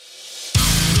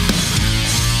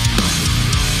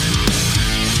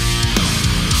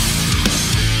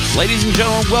Ladies and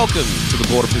gentlemen, welcome to the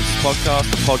Border Princess Podcast,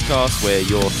 the podcast where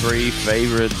your three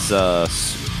favourite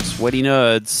sweaty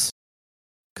nerds,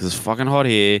 because it's fucking hot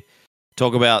here,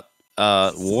 talk about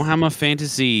Warhammer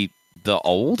Fantasy, the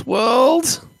old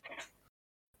world?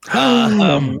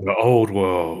 The old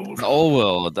world. The old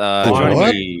world.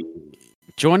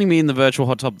 Joining me in the virtual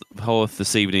hot tub hearth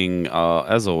this evening,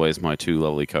 as always, my two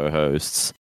lovely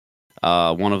co-hosts.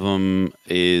 One of them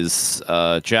is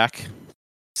Jack.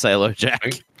 Say hello,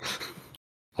 Jack.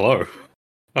 Hello.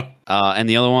 And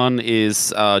the other one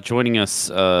is joining us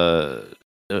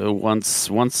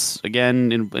once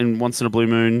again in Once in a Blue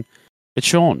Moon. It's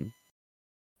Sean.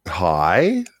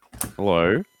 Hi.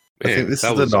 Hello. I think this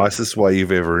is the nicest way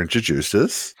you've ever introduced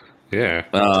us. Yeah.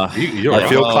 I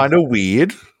feel kind of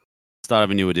weird. Start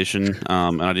of a new edition,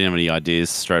 and I didn't have any ideas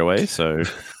straight away, so...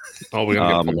 We're going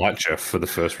to get Polite Chef for the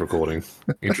first recording.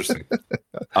 Interesting.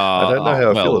 I don't know how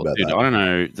I feel about that. I don't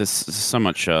know. There's so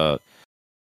much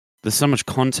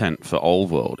content for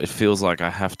Old World. It feels like I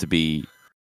have to be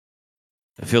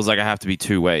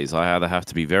two ways. I either have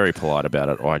to be very polite about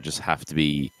it, or I just have to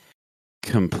be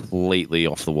completely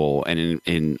off the wall. And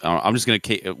I'm just going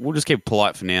to we'll just keep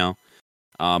polite for now,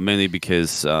 mainly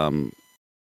because if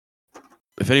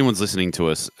anyone's listening to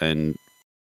us, and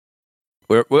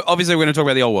we're obviously going to talk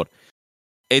about the Old World.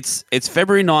 It's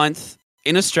February 9th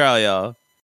in Australia,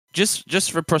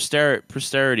 just for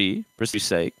posterity's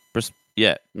sake.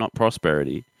 Not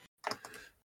prosperity.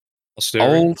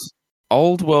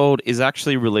 Old World is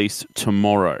actually released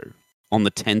tomorrow on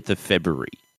the 10th of February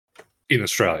In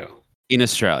Australia.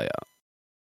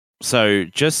 So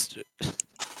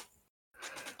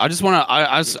I just want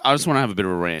to have a bit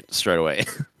of a rant straight away.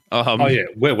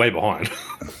 We're way behind.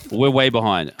 We're way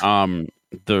behind.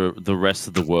 The rest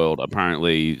of the world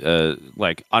apparently, I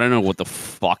don't know what the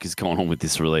fuck is going on with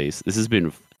this release. This has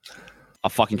been a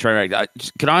fucking train wreck.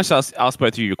 Can I just ask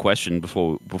both of you a question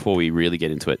before we really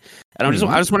get into it? And I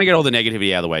just want to get all the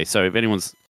negativity out of the way. So if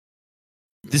anyone's,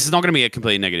 this is not going to be a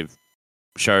completely negative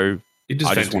show. I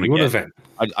just want to vent.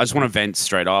 I just want to vent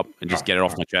straight up and just get it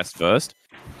off my chest first.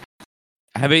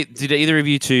 Did either of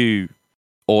you two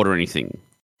order anything?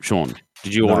 Sean,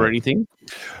 did you order anything?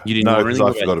 You didn't order anything?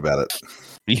 No, because I forgot about it.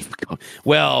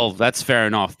 Well, that's fair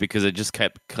enough, because it just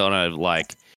kept kind of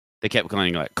like, they kept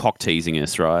kind of like cock teasing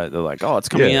us, right? They're like, oh, it's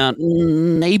coming out,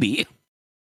 maybe.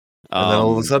 And then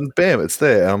all of a sudden, bam, it's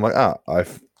there. And I'm like,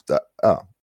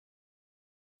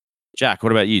 Jack,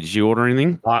 what about you? Did you order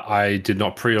anything? I did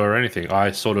not pre-order anything.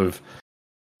 I sort of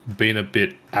been a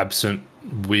bit absent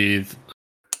with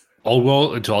Old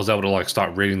World until I was able to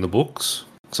start reading the books.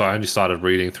 So I only started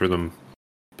reading through them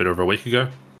a bit over a week ago,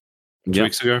 2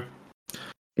 weeks ago.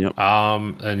 Yep.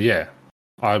 And yeah,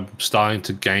 I'm starting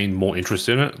to gain more interest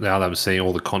in it now that I'm seeing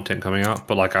all the content coming out.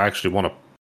 But I actually want to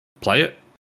play it,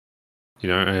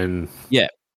 and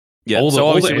all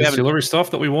the ancillary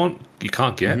stuff that we want, you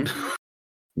can't get. Mm-hmm.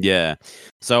 Yeah.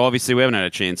 So obviously we haven't had a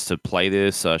chance to play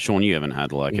this. Sean, you haven't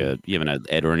had you haven't had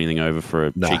Ed or anything over for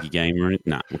a cheeky game or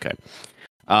anything? Nah, okay.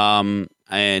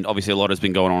 And obviously a lot has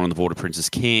been going on in the Border Princess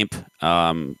camp.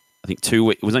 I think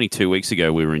it was only 2 weeks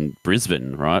ago we were in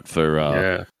Brisbane, right?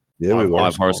 For we were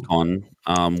Live Horus Con.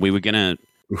 We were gonna.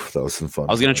 Oof, that was some fun.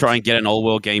 I was gonna try and get an Old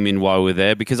World game in while we're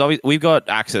there, because we've got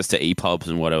access to EPUBs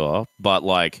and whatever. But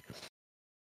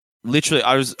literally,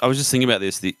 I was just thinking about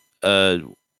this. The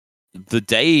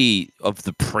day of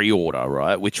the pre-order,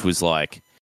 right, which was I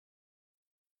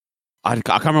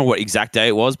can't remember what exact day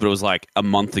it was, but it was a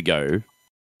month ago.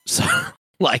 So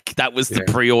that was the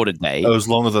pre-order day. It was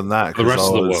longer than that. The rest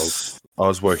of the world. I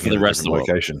was working for the in rest of the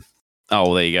location. World. Oh,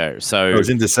 well, there you go. So it was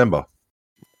in December.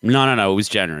 No. It was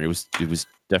January. It was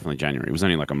definitely January. It was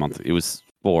only a month. It was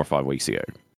 4 or 5 weeks ago.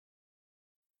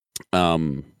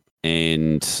 And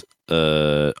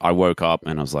I woke up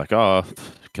and I was like, oh,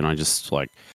 can I just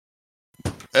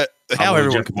how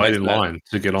everyone can wait in line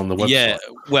to get on the website. Yeah,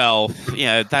 well,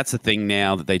 that's the thing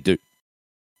now that they do.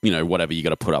 Whatever, you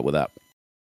got to put up with that.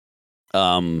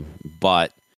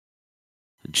 But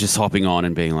just hopping on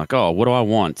and being like, oh, what do I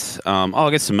want? I'll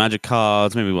get some magic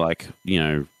cards, maybe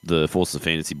the Forces of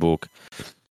Fantasy book.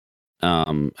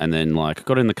 And then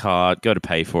got in the cart, go to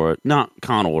pay for it. No,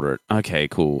 can't order it. Okay,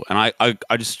 cool. And I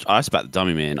spat the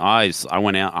dummy, man. I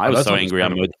went out. I was so angry.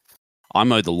 I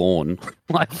mowed the lawn.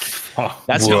 That's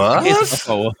what?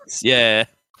 Yeah.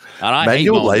 And I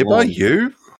manual labor,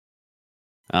 you?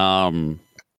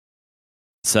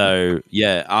 So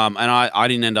yeah. And I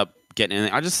didn't end up getting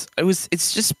anything.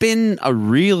 It's just been a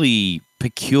really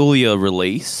peculiar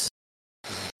release.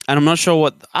 And I'm not sure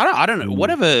what I don't know,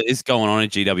 whatever is going on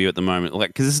at GW at the moment,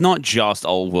 because it's not just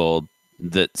Old World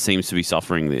that seems to be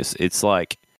suffering this. It's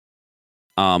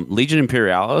Legion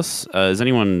Imperialis. Is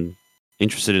anyone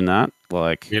interested in that?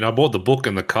 Like, I bought the book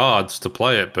and the cards to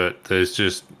play it, but there's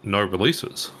just no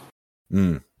releases.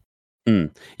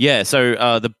 Yeah.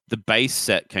 So the base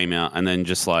set came out, and then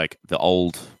just like the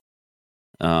old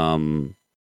Imperial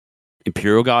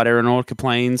Guard Aeronautica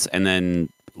planes, and then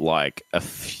like a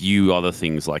few other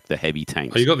things like the heavy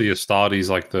tanks. Oh, you got the Astartes,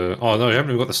 like the. Oh no, you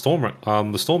haven't even got the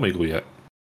Storm Eagle yet,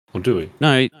 or do we?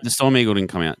 No, the Storm Eagle didn't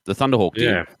come out. The Thunderhawk did.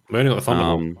 Yeah, we only got the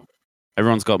Thunderhawk.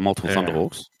 Everyone's got multiple Yeah.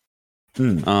 Thunderhawks.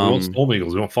 We want Storm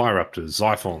Eagles, we want Fire Raptors,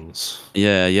 Xiphons.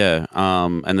 Yeah.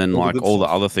 And then All the like good all the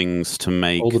stuff. other things to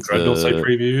make All the Dreadnoughts they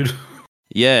previewed.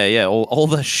 Yeah. All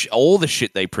the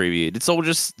shit they previewed. It's all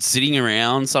just sitting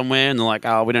around somewhere, and they're like,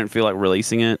 oh, we don't feel like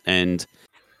releasing it, and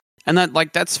that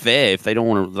like that's fair if they don't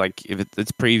want to, like, if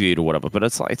it's previewed or whatever. But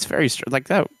it's like it's very like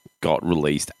that got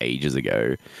released ages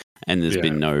ago, and there's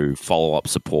been no follow up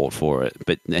support for it.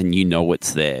 But and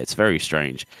it's there. It's very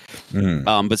strange.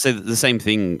 But so the same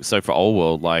thing. So for Old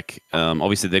World, like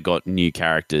obviously they've got new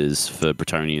characters for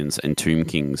Bretonians and Tomb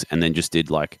Kings, and then just did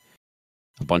like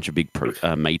a bunch of big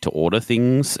made to order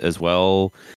things as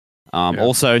well.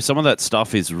 Also, some of that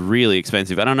stuff is really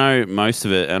expensive. I don't know most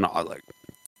of it, and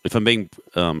if I'm being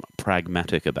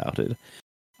pragmatic about it,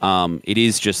 it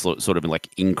is just sort of like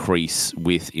increase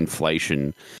with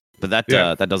inflation. But that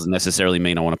doesn't necessarily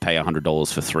mean I want to pay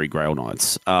 $100 for 3 Grail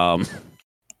Knights.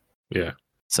 Yeah.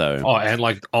 So. Oh, and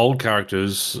like old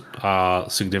characters are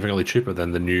significantly cheaper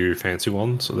than the new fancy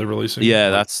ones that they're releasing. Yeah,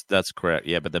 like, that's correct.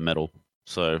 Yeah, but they're metal,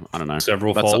 so I don't know.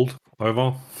 Several fold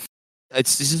over.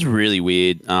 This is really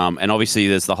weird. And obviously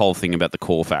there's the whole thing about the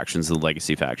core factions, the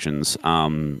legacy factions.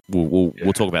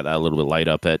 We'll talk about that a little bit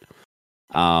later, but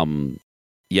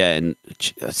yeah, and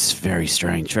it's very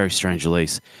strange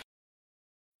release.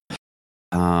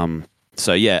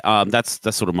 So yeah, that's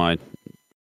sort of my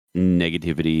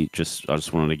negativity. I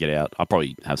just wanted to get out. I'll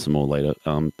probably have some more later.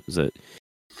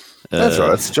 That's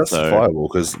right. It's justifiable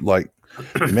because like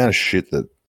the amount of shit that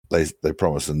they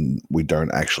promise and we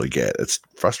don't actually get, it's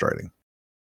frustrating.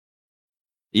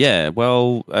 Yeah,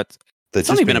 well, it's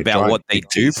not even about what they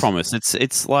do promise.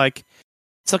 It's like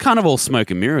it's a kind of all smoke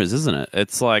and mirrors, isn't it?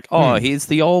 It's like, oh, here's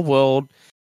the old world.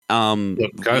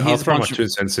 Look, I'll throw my 2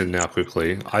 cents in now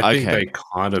quickly. I think they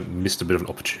kind of missed a bit of an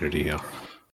opportunity here.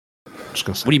 Just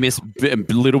gonna say. What do you miss? A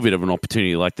little bit of an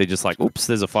opportunity. Like they're just like, oops,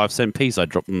 there's a 5-cent piece I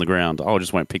dropped on the ground. Oh, I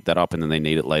just won't pick that up, and then they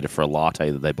need it later for a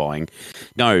latte that they're buying.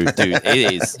 No, dude,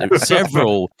 it is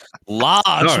several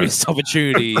large missed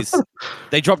opportunities.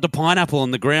 They dropped a pineapple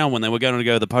on the ground when they were going to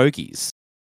go to the pokies.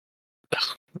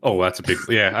 Oh, that's a big.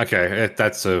 Yeah, okay,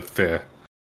 that's a fair.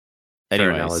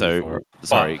 Anyway,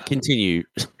 sorry, continue.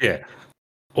 Yeah,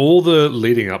 all the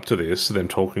leading up to this, them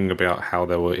talking about how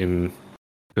they were in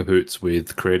cahoots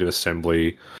with Creative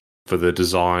Assembly for the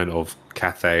design of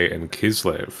Cathay and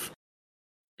Kislev.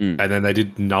 And then they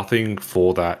did nothing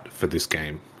for that for this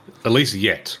game. At least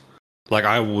yet. Like,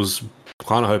 I was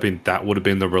kind of hoping that would have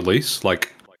been the release.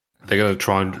 Like, they're going to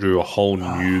try and do a whole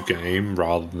new game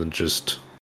rather than just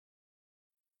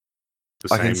the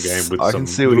same game with I some can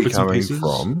see where little you're bits and coming pieces,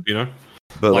 from. you know?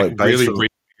 But like really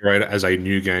reinvigorate it as a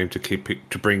new game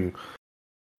to bring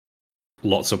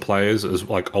lots of players, as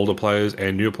like older players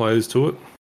and new players to it.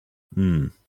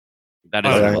 That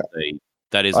is what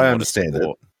that is. I understand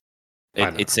it.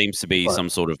 It seems to be some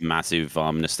sort of massive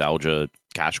nostalgia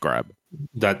cash grab.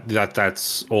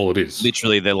 That's all it is.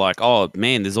 Literally, they're like, oh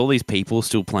man, there's all these people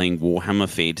still playing Warhammer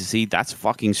Fantasy. That's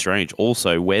fucking strange.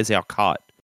 Also, where's our cut?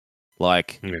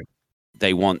 Like,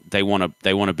 they want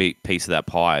a big piece of that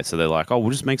pie. So they're like, oh,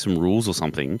 we'll just make some rules or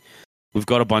something. We've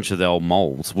got a bunch of the old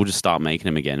molds. We'll just start making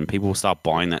them again, and people will start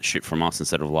buying that shit from us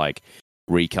instead of like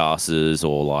recasters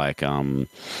or like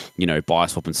buy,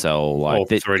 swap, and sell. Like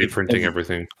 3D printing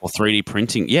everything. Or 3D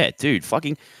printing. Yeah, dude,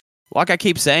 fucking. Like I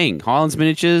keep saying, Highlands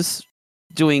Miniatures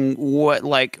doing what?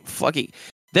 Like fucking.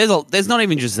 There's not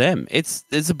even just them.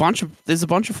 There's a bunch of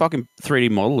fucking 3D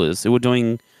modelers who are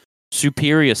doing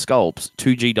superior sculpts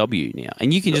to GW now,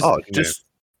 and you can just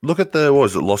look at the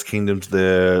Lost Kingdoms,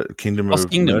 the Kingdom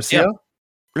of Mercia.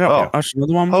 Yeah, actually,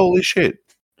 another one. Holy shit!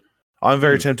 I'm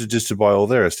very tempted just to buy all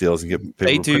their STLs and get people.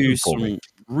 They to print do them for some me.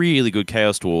 really good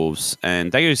Chaos Dwarves,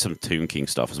 and they do some Tomb King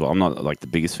stuff as well. I'm not like the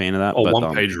biggest fan of that. Oh, but,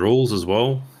 one-page rules as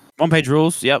well. One-page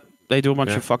rules. Yep, they do a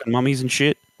bunch of fucking mummies and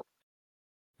shit.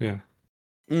 Yeah.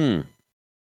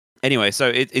 Anyway,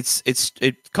 so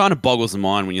it kind of boggles the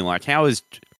mind when you're like, how's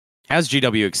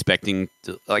GW expecting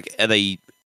to, like,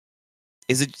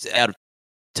 is it out of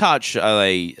touch? Are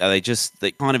they just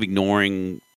kind of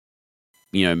ignoring,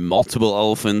 multiple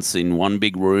elephants in one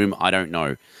big room? I don't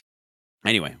know.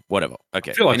 Anyway, whatever.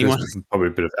 Okay. I feel like Anyone? this is probably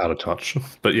a bit of out of touch,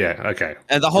 but yeah, okay.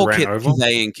 And the whole Rant over?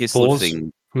 Kithei and Kislev Pause.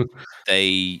 thing,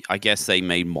 I guess they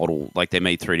made they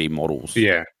made 3D models.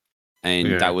 Yeah.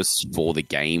 And that was for the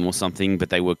game or something,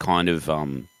 but they were kind of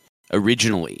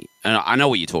originally, and I know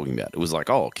what you're talking about. It was like,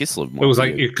 oh, Kislev. It was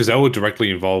like because they were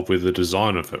directly involved with the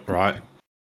design of it, right?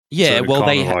 Yeah, so well,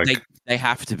 they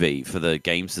have to be for the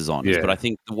games designers. Yeah. But I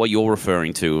think what you're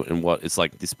referring to and what it's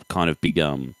like this kind of big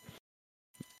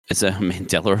it's a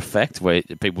Mandela effect where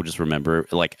people just remember,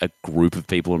 like a group of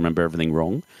people remember everything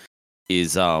wrong.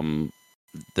 Is the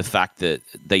fact that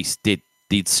they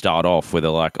did start off where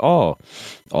they're like, oh,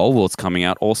 Old World's coming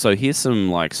out. Also, here's some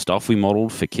like stuff we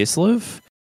modeled for Kislev.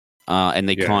 And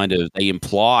they they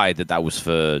imply that was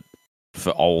for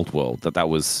Old World, that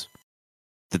was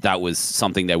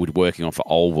something they were working on for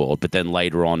Old World. But then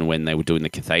later on, when they were doing the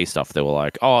Cathay stuff, they were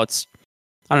like, oh,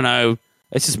 I don't know,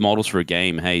 it's just models for a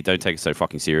game. Hey, don't take it so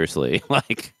fucking seriously.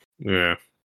 Like, yeah.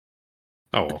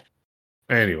 Oh well.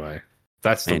 Anyway,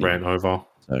 that's the rant over.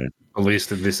 So, at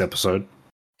least in this episode.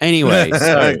 Anyway,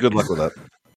 so good luck with that.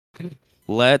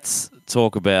 Let's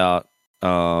talk about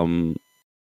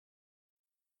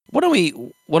Why don't we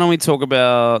talk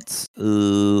about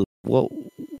we'll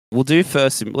do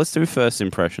let's do first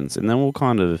impressions, and then we'll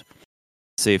kind of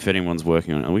see if anyone's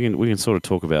working on it. And we can sort of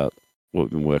talk about what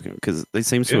we've been working on, because they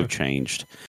seem to have changed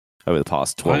over the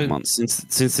past 12 months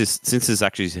since this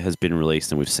actually has been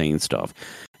released and we've seen stuff.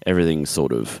 Everything's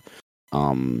sort of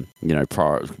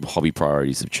hobby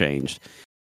priorities have changed.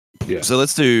 Yeah. So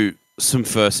let's do some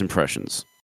first impressions.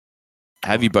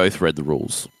 Have you both read the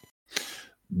rules?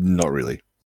 Not really.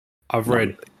 I've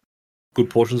read good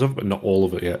portions of it, but not all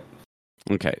of it yet.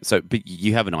 Okay, so but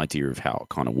you have an idea of how it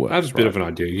kind of works. I have a bit of an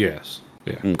idea, yes.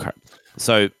 Yeah. Okay,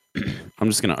 so I'm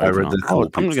just going to. I read the cool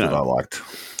bits that I liked.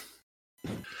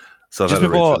 So just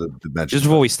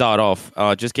before we start off,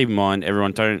 just keep in mind,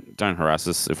 everyone, don't harass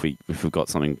us if we've got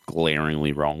something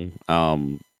glaringly wrong.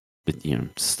 But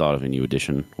start of a new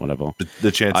edition, whatever.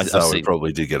 The chances are we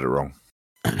probably did get it wrong.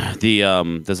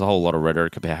 There's a whole lot of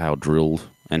rhetoric about how drilled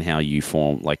and how you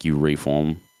reform like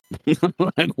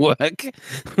work.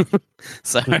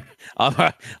 So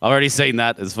I've already seen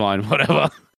that. It's fine, whatever.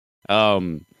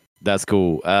 That's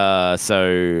cool.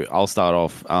 So I'll start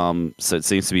off. So it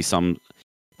seems to be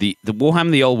the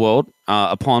Warhammer the Old World.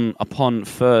 Upon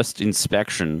first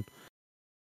inspection,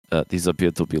 these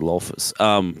appear to be loafers.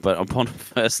 But upon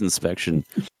first inspection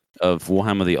of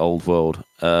Warhammer the Old World,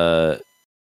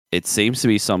 it seems to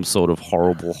be some sort of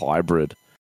horrible hybrid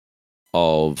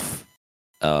of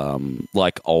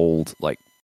old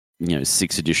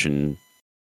 6th edition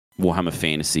Warhammer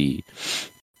Fantasy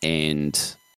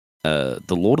and the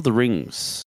Lord of the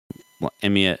Rings,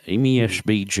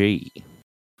 MESBG,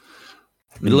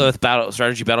 Middle Earth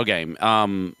strategy battle game.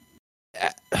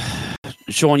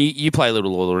 Sean, you play a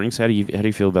little Lord of the Rings. How do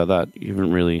you feel about that? You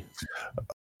haven't really.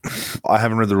 I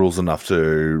haven't read the rules enough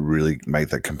to really make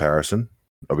that comparison.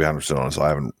 I'll be 100% honest. I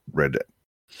haven't read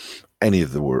any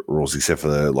of the rules except for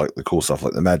the cool stuff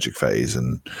like the magic phase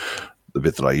and the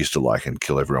bit that I used to like and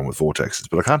kill everyone with vortexes.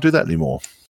 But I can't do that anymore.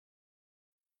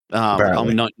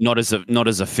 I'm not as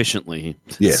efficiently.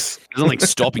 Yes, there's nothing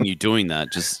stopping you doing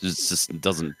that. Just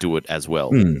doesn't do it as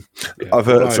well. Yeah. I've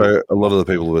heard so a lot of the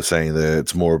people were saying that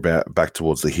it's more about back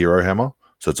towards the hero hammer.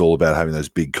 So it's all about having those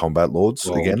big combat lords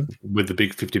again with the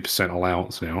big 50%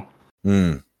 allowance now.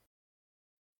 Yeah.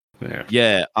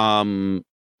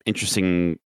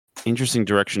 Interesting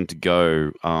direction to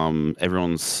go.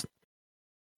 Everyone's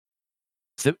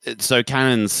so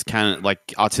cannon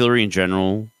like artillery in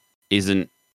general isn't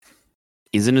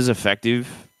as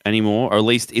effective anymore, or at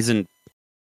least doesn't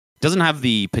have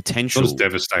the potential. It's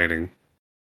devastating.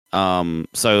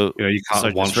 So you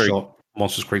can't one-shot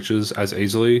monstrous creatures as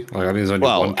easily. Like I think there's only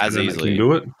one cannon that can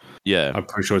do it. Yeah, I'm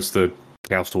pretty sure it's the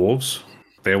Chaos Dwarves.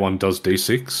 Their one does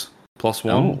D6 +1.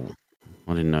 Oh,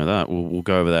 I didn't know that. We'll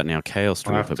go over that now. Chaos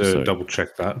Dwarf. I have to double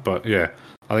check that, but yeah,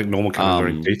 I think normal cannons are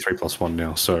in D3 +1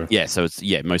 now. So it's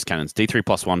most cannons D3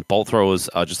 +1. Bolt throwers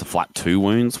are just a flat 2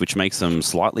 wounds, which makes them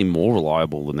slightly more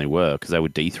reliable than they were because they were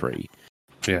D3.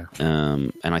 Yeah.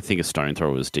 And I think a stone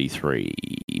thrower is D3.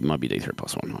 It might be D3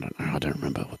 +1. I don't know. I don't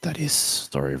remember what that is.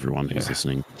 Sorry, everyone who's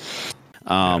listening.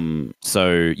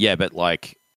 So but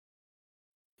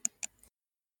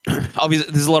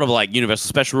obviously there's a lot of universal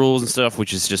special rules and stuff,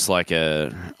 which is just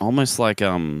almost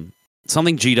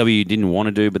something GW didn't want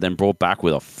to do, but then brought back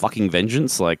with a fucking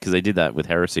vengeance. Because they did that with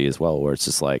Heresy as well, where it's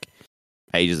just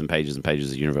pages and pages and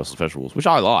pages of universal special rules, which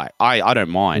I like. I don't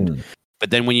mind.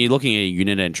 But then when you're looking at a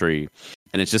unit entry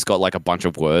and it's just got a bunch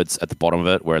of words at the bottom of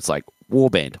it where it's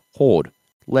warband, horde,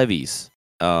 levies,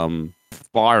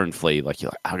 Fire and Flee, like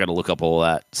you're like, I got to look up all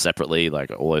that separately,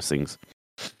 like all those things.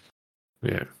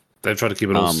 Yeah, they try to keep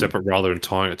it all separate rather than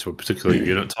tying it to a particular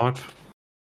unit type.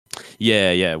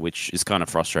 Yeah, which is kind of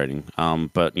frustrating.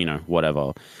 But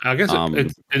whatever. I guess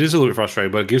it is a little bit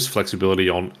frustrating, but it gives flexibility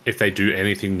on if they do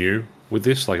anything new with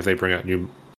this. Like if they bring out new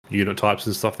unit types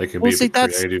and stuff, they can be a bit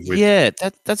creative with. Yeah,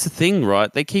 that's the thing,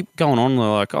 right? They keep going on.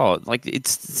 They're like, it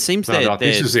seems that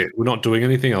this is it. We're not doing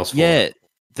anything else.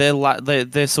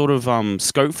 Their sort of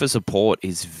scope for support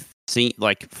is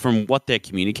like from what they're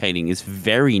communicating is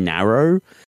very narrow.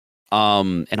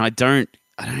 And I don't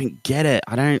get it.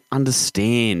 I don't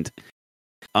understand.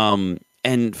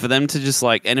 And for them to just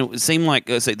like, and it seemed like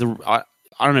I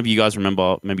don't know if you guys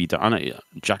remember. Maybe you don't. I know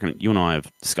Jack and you and I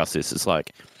have discussed this. It's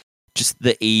like just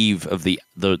the eve of the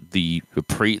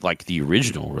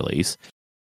original release.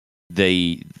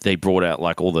 They brought out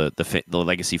like all the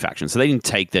legacy factions, so they didn't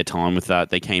take their time with that.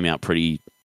 They came out pretty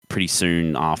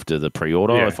soon after the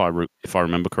pre-order, if I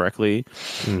remember correctly,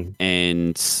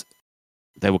 and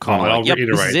they were kind of like, I'll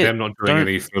reiterate, them not doing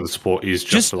any further support is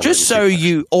just so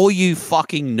you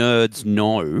fucking nerds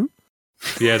know.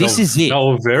 Yeah, this is it. They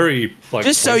were very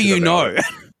just so you know,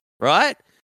 right?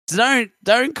 So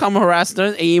don't come harass,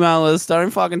 don't email us,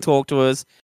 don't fucking talk to us.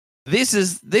 This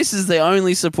is the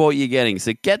only support you're getting.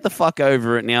 So get the fuck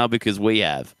over it now because we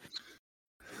have.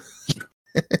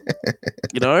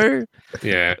 Yeah.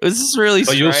 It's just really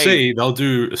strange. But you'll see, they'll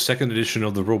do a second edition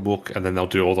of the rule book, and then they'll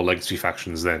do all the legacy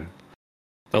factions. Then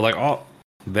they're like, oh,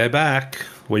 they're back.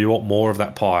 Where you want more of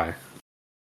that pie.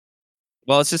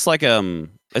 Well, it's just like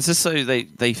it's just so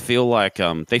they feel like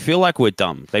we're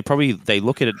dumb. They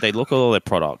look at it. They look at all their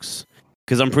products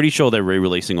because I'm pretty sure they're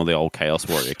re-releasing all the old Chaos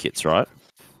Warrior kits, right?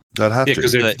 They'd have to.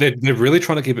 Because they're really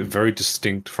trying to keep it very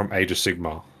distinct from Age of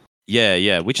Sigmar.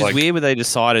 Yeah, which is weird. Where they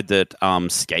decided that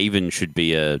Skaven should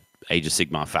be a Age of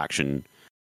Sigmar faction,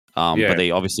 but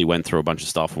they obviously went through a bunch of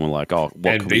stuff and were like, "Oh,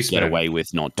 what can we get away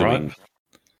with not doing?" Right?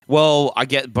 Well, I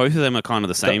get both of them are kind of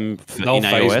the same in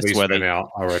AOS, where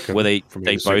I reckon, where they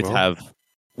both have.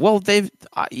 Well, they've.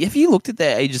 If you looked at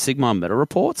their Age of Sigmar meta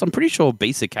reports, I'm pretty sure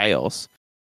Beasts of Chaos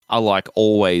are like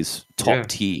always top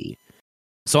tier.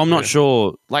 So I'm not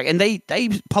sure, and they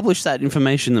publish that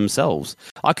information themselves.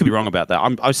 I could be wrong about that.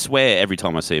 I swear every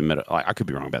time I see a meta, I could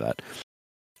be wrong about that.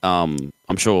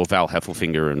 I'm sure Val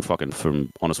Heffelfinger and fucking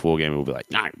from Honest Wargaming will be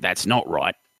like, no, that's not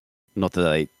right. Not that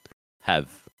they have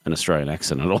an Australian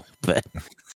accent at all, but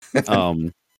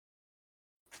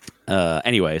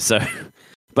anyway. So,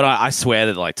 but I swear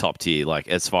that like top tier, like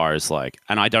as far as like,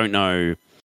 and I don't know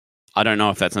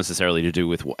if that's necessarily to do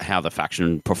with how the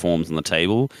faction performs on the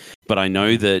table, but I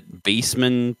know that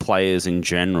Beastman players in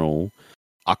general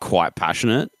are quite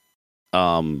passionate.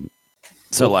 Their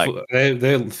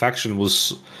faction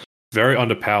was very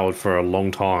underpowered for a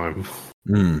long time.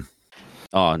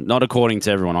 Oh, not according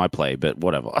to everyone I play, but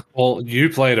whatever. Well, you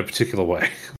play it a particular way.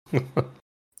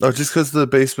 Oh, just because the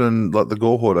Beastman, like the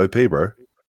Gore Horde OP, bro.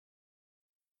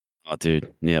 Oh,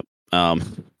 dude, yep. When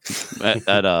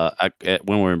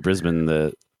we were in Brisbane,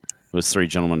 there was 3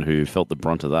 gentlemen who felt the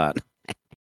brunt of that.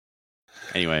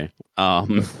 Anyway, we'll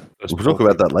talk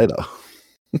about that later.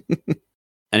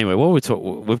 Anyway,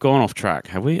 we've gone off track,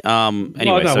 have we?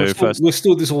 Anyway, we're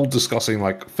still all discussing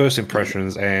like first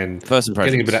impressions,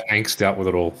 getting a bit of angst out with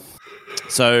it all.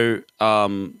 So, I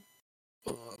don't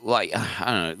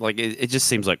know, like it just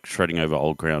seems like treading over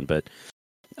old ground, but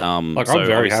I'm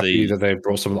very happy that they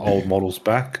brought some of the old models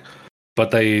back.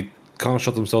 But they kind of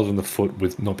shot themselves in the foot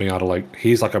with not being able to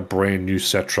here's like a brand new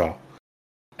Cetra,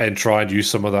 and try and use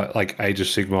some of that like Age of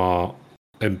Sigmar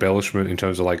embellishment in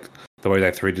terms of like the way they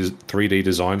 3D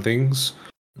design things.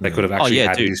 They could have actually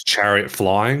had his chariot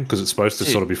flying because it's supposed to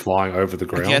sort of be flying over the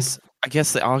ground. I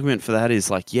guess the argument for that is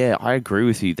like, yeah, I agree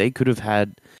with you. They could have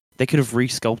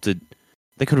resculpted.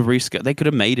 They could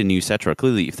have made a new Cetra.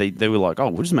 Clearly, if they were like, oh,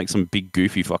 we'll just make some big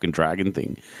goofy fucking dragon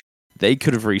thing. They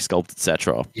could have resculpted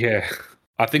Cetra. Yeah,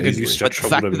 I think a new Cetra. The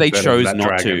fact that they chose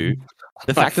not to,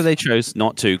 the fact that they chose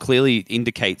not to, clearly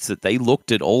indicates that they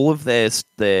looked at all of their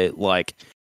like,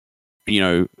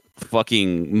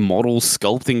 fucking model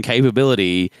sculpting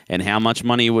capability and how much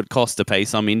money it would cost to pay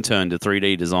some intern to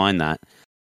 3D design that,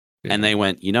 and they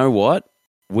went, you know what?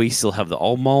 We still have the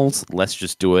old molds. Let's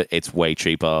just do it. It's way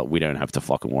cheaper. We don't have to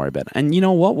fucking worry about it. And you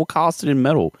know what? We'll cast it in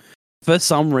metal for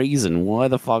some reason. Why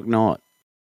the fuck not?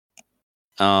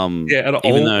 An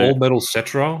all metal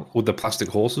Cetra with the plastic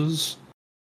horses.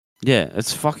 Yeah,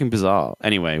 it's fucking bizarre.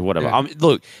 Anyway, whatever. Yeah.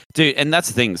 Look, dude, and that's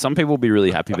the thing. Some people will be really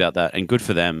happy about that, and good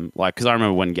for them. Like, because I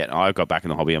remember when I got back in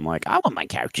the hobby, I'm like, I want my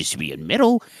characters to be in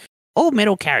metal, all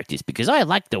metal characters, because I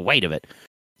like the weight of it.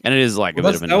 And it is like a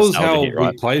Well, bit of a that was how nostalgia hit,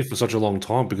 right? we played for such a long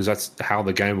time because that's how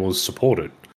the game was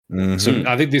supported. Mhm. So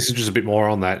I think this is just a bit more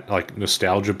on that like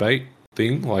nostalgia bait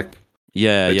thing. Like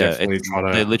Yeah, they're yeah. definitely trying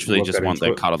to They literally work just that want into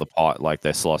their it. cut of the pie, like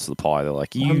their slice of the pie. They're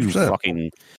like, you 100%.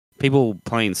 fucking people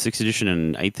playing 6th edition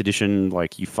and 8th edition,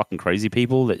 like you fucking crazy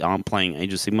people that aren't playing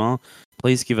Age of Sigmar,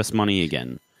 please give us money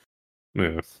again.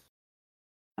 Yeah.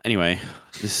 Anyway,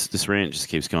 this rant just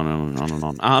keeps going on and on and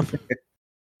on.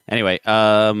 Anyway,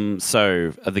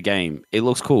 so the game, it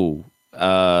looks cool.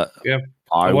 Yeah.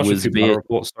 I watched a was few a battle bit,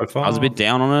 reports so far. I was a bit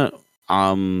down on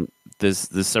it.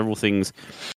 There's several things,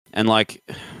 and like,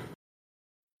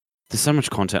 there's so much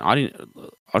content. I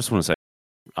just want to say,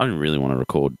 I didn't really want to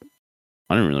record.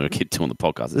 I didn't really want to get doing the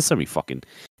podcast.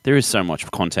 There is so much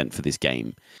content for this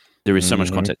game. There is so much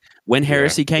Mhm. content. When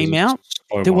Heresy came out,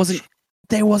 so there much.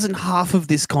 wasn't half of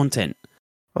this content.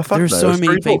 Oh, fuck There are no, so it's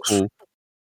many 3 books. people.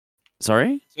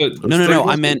 Sorry? So, No.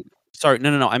 I meant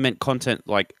I meant content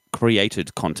like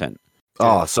created content.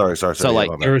 Oh, sorry. So, yeah, like,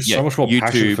 my bad. there is yeah, so much more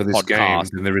passion YouTube, for this game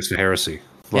podcast. than there is for Heresy.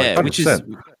 Yeah, Like,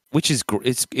 which is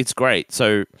it's great.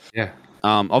 So yeah.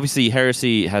 obviously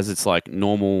Heresy has its like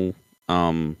normal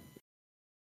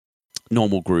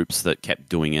groups that kept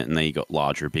doing it, and then you got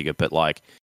larger, bigger. But like,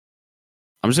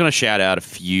 I'm just gonna shout out a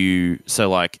few. So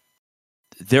like,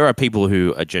 there are people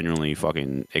who are genuinely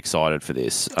fucking excited for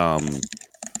this.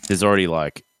 There's already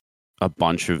like a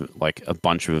bunch of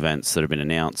events that have been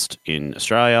announced in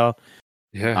Australia.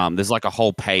 Yeah. There's like a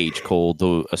whole page called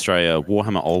the Australia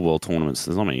Warhammer Old World Tournaments.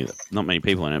 There's not many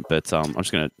people in it, but I'm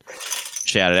just gonna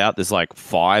shout it out. There's like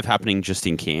 5 happening just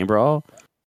in Canberra.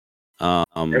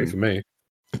 Great for me.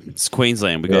 It's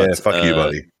Queensland. We Yeah, got fuck you,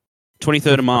 buddy.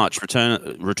 23rd of March,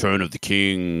 Return of the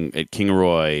King at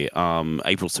Kingaroy.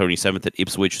 April 27th at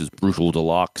Ipswich is Brutal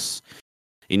Deluxe.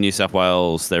 In New South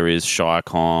Wales, there is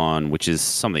ShireCon, which is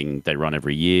something they run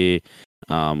every year,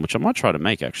 which I might try to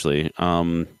make actually.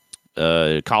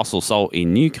 Castle Assault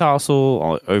in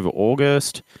Newcastle over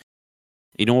August.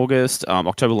 In August,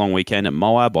 October long weekend at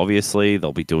Moab. Obviously,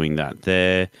 they'll be doing that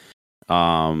there.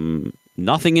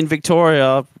 Nothing in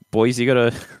Victoria, boys. You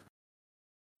gotta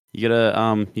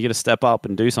step up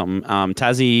and do something.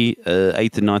 Tassie,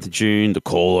 8th and 9th of June. The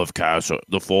Fall of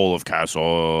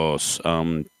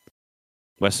Cassos.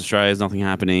 West Australia is nothing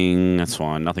happening. That's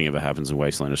fine. Nothing ever happens in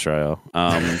Wasteland Australia.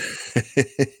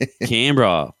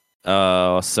 Canberra.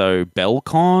 So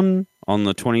Belcon on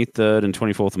the 23rd and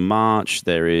 24th of March.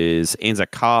 There is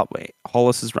Anzac Cup.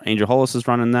 Angel Hollis is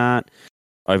running that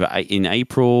in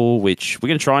April, which we're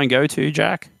going to try and go to,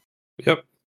 Jack. Yep.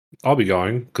 I'll be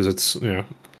going because it's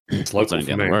it's local only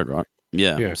for down me. the road, right?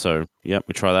 Yeah. So we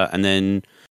try that, and then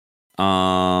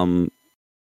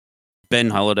Ben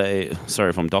Holiday. Sorry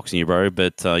if I'm doxing you, bro,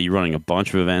 but you're running a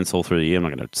bunch of events all through the year. I'm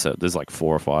not going to say there's like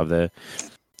 4 or 5 there.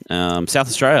 South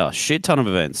Australia, shit ton of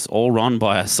events, all run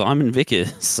by Simon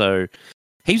Vickers. So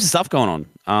heaps of stuff going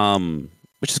on,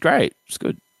 which is great. It's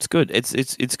good. It's good.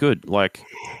 It's good. Like,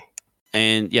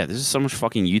 and yeah, there's just so much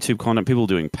fucking YouTube content. People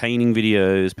doing painting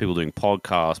videos, people doing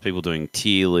podcasts, people doing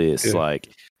tier lists. Yeah. Like,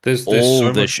 there's all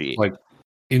so the much shit like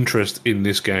interest in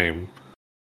this game.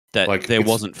 that Like, there it's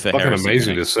wasn't for fucking Heresy.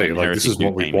 amazing when to see. Like, Heresy this is 2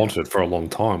 what we came out. wanted for a long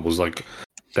time. Was like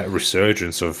that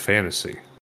resurgence of fantasy.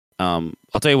 I'll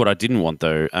tell you what I didn't want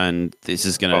though, and this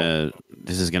is gonna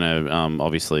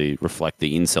obviously reflect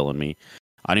the incel in me.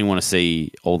 I didn't want to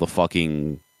see all the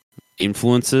fucking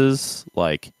influencers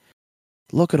like,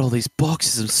 look at all these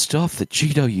boxes of stuff that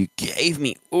GW gave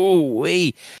me. Ooh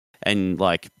wee, and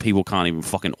like people can't even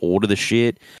fucking order the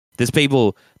shit. There's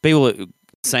people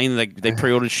saying that they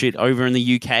pre-ordered shit over in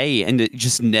the UK and it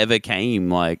just never came.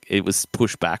 Like, it was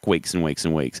pushed back weeks and weeks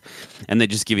and weeks, and they're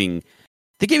giving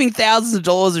thousands of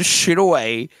dollars of shit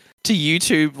away to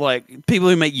YouTube, like people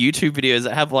who make YouTube videos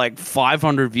that have like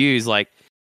 500 views. Like,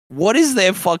 what is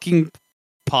their fucking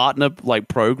partner like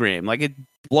program? Like, it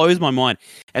blows my mind.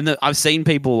 And I've seen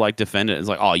people like defend it. It's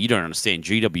like, oh, you don't understand.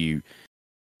 GW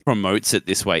promotes it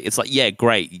this way. It's like, yeah,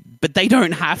 great, but they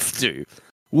don't have to.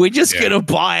 We're just gonna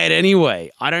buy it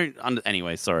anyway. I don't.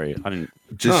 Anyway, sorry, I didn't.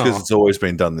 Just because it's always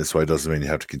been done this way doesn't mean you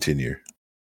have to continue.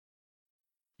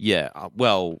 Yeah,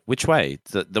 well, which way?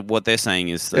 What they're saying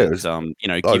is that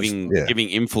giving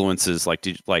influencers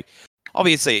like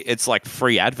obviously it's like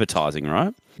free advertising,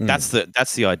 right? That's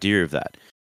the idea of that.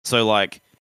 So like,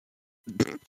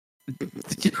 this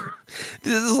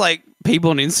is like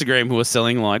people on Instagram who are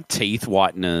selling like teeth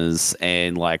whiteners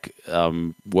and like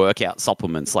workout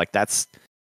supplements. Like those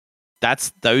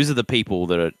are the people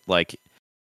that are like,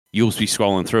 you'll be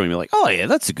scrolling through and be like, oh yeah,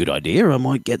 that's a good idea. I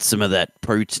might get some of that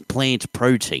plant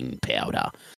protein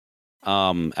powder.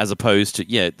 as opposed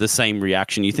to the same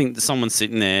reaction. You think that someone's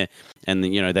sitting there and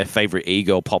their favorite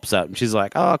e-girl pops up and she's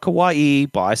like, "Oh,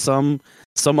 kawaii, buy some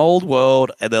old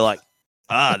world," and they're like,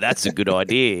 "Ah, that's a good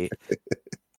idea."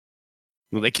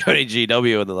 Well, they go to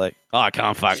GW and they're like, "Oh, I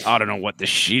can't I don't know what this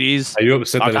shit is. Are you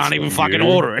upset I that can't it's even not fucking you?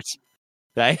 order it."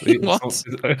 Hey, what?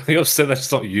 Are you upset that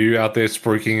it's not you out there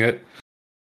spruiking it?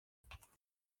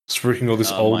 Spruiking all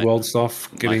this old world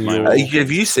stuff, getting your...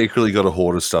 Have you secretly got a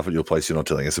hoard of stuff at your place you're not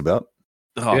telling us about?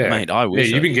 Oh, yeah. mate, I wish.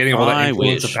 Yeah, you've been getting all that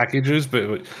influencer wish. packages,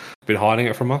 but been hiding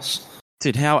it from us.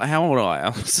 Dude, how would I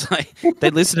was like,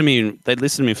 they'd listen to me. They'd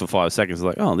listen to me for 5 seconds.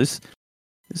 Like, oh, this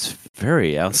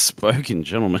very outspoken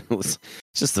gentleman. It's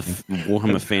just a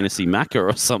Warhammer Fantasy Macca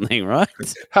or something, right?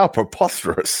 How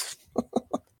preposterous!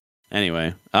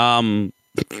 Anyway,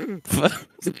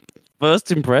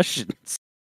 first impressions.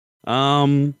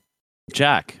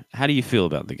 Jack, how do you feel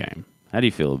about the game? How do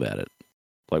you feel about it?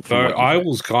 Like, so I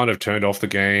was kind of turned off the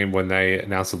game when they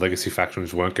announced the legacy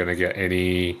factions weren't going to get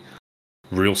any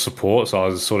real support. So I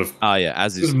was sort of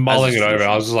just mulling it over.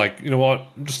 I was just like, you know what?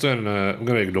 I'm going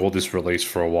to ignore this release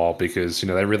for a while because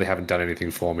they really haven't done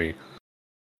anything for me.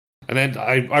 And then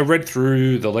I read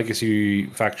through the legacy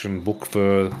faction book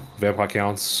for Vampire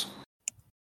Counts.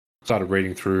 Started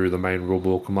reading through the main rule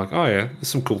book. I'm like, oh yeah, there's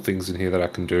some cool things in here that I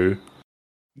can do.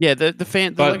 Yeah, but the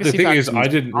thing is, I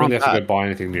didn't really have to go buy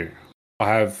anything new. I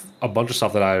have a bunch of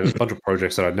stuff a bunch of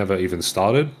projects that I never even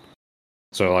started.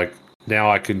 So like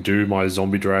now I can do my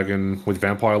zombie dragon with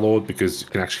Vampire Lord because you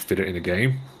can actually fit it in a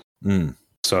game.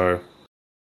 So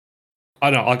I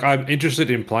don't know, like I'm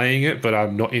interested in playing it, but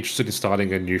I'm not interested in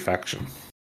starting a new faction.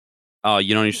 Oh,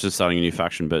 you're not interested in starting a new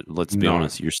faction, but let's be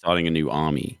honest, you're starting a new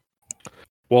army.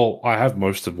 Well, I have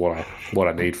most of what I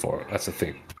need for it. That's the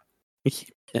thing. It's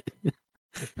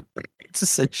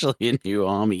essentially a new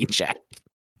army, Jack.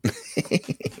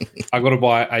 I got to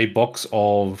buy a box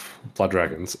of blood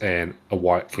dragons and a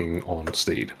white king on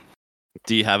steed.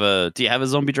 Do you have a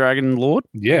zombie dragon lord?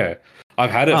 Yeah, I've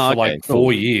had it for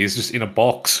 4 years, just in a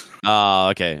box. Oh,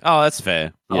 okay. Oh, that's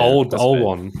fair. Yeah, old fair.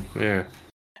 one. Yeah.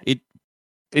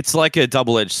 It's like a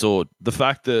double-edged sword. The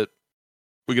fact that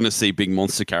we're going to see big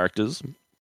monster characters,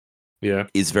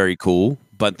 is very cool.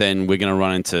 But then we're going to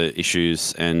run into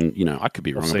issues, and I could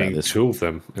be wrong about this. 2 of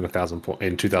them in 2,000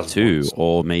 points,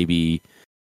 or maybe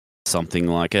something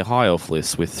like a high elf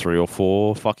list with 3 or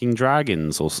 4 fucking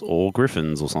dragons or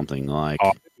griffins or something like.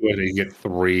 Oh, where do you get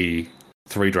three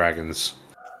dragons?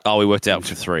 Oh, we worked out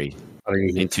for 3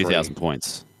 in 2,000 3.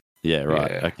 points. Yeah,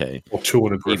 right. Yeah. Okay. Or 2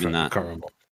 and a griffin. Even that. I can't remember.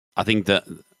 I think that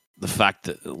the fact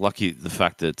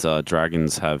that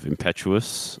dragons have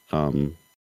impetuous.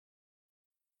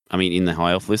 I mean, in the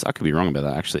high elf list, I could be wrong about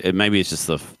that. Actually, maybe it's just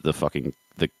the fucking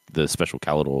the special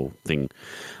Calidor thing.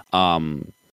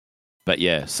 But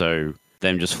yeah, so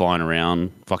them just flying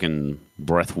around, fucking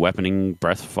breath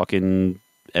fucking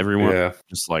everyone. Yeah,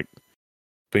 just like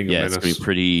being a menace. It's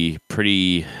gonna be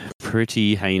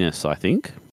pretty heinous, I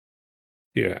think.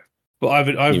 Yeah. Well,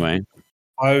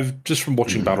 I've just from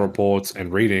watching battle reports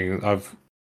and reading, I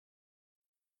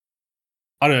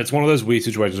don't know, it's one of those weird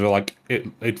situations where like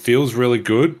it feels really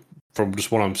good from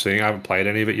just what I'm seeing. I haven't played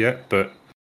any of it yet, but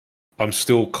I'm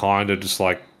still kind of just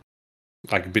like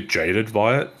a bit jaded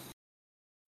by it.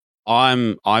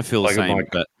 I feel the same,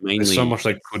 but mainly there's so much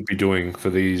they could be doing for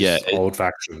these old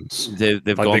factions. They've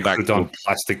gone back to done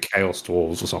plastic chaos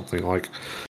doors or something like.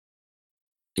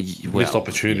 Missed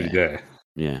opportunity there.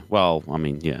 Yeah. Well, I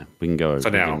mean, we can go for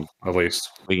now, at least.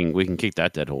 We can kick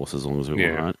that dead horse as long as we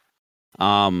want, right?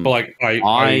 But like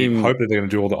I hope that they're going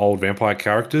to do all the old vampire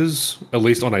characters at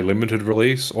least on a limited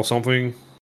release or something,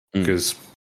 because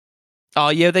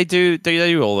they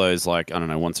do all those, like, I don't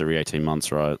know, once every 18 months,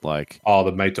 right? Like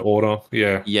the made to order,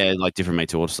 like different made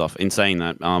to order stuff. In saying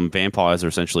that, vampires are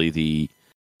essentially the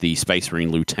Space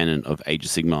Marine lieutenant of Age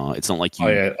of Sigmar. It's not like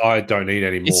you. I don't need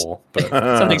any more. But it's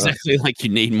not exactly like you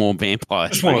need more vampires.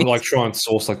 I just want to like try and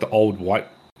source like the old white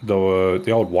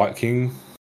king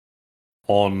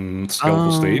on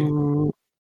Skeletal Steed.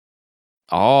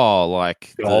 Oh,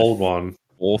 like the old one,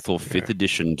 4th or 5th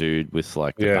edition, dude, with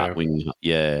like the Batwing.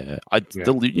 Yeah,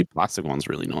 the new plastic one's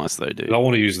really nice though, dude. I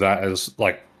want to use that as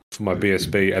like for my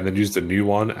BSB, and then use the new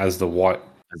one as the white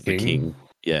king.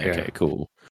 Yeah. Okay. Cool.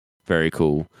 Very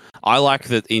cool. I like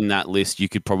that in that list you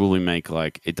could probably make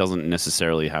like, it doesn't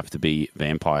necessarily have to be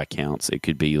vampire counts. It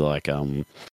could be like a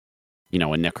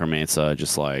necromancer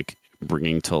just like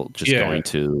going to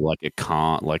like a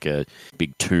Khan, like a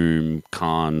big tomb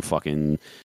Khan fucking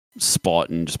spot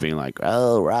and just being like,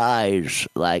 oh, Raj,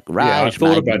 like Raj. Yeah, I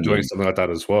thought about doing something like that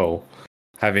as well.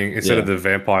 Having instead of the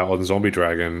vampire or the zombie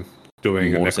dragon,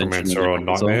 doing a necromancer or a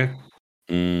nightmare.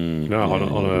 No,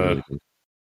 on a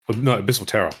no Abyssal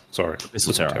Terror. Sorry,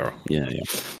 Abyssal Terror. Yeah.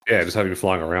 Yeah, just having you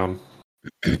flying around,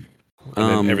 and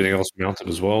then everything else mounted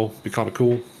as well. Be kind of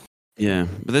cool. Yeah,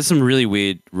 but there's some really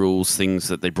weird rules things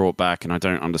that they brought back, and I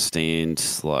don't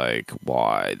understand like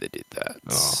why they did that.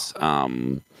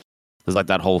 There's like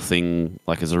that whole thing,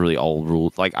 like is a really old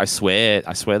rule. Like I swear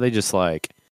they just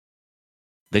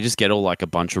get all like a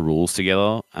bunch of rules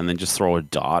together and then just throw a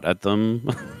dart at them.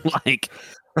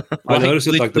 I noticed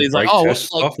that like the break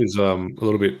test like, stuff is a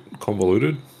little bit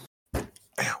convoluted.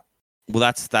 Well,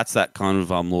 that's that kind of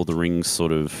Lord of the Rings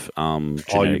sort of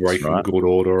You break in good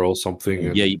order or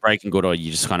something. Yeah, you break in good order,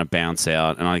 you just kind of bounce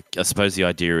out. And I suppose the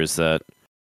idea is that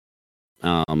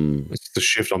it's the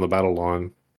shift on the battle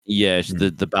line. Yeah,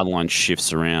 the battle line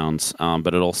shifts around,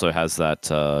 but it also has that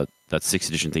 6th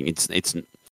edition thing. It's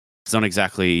not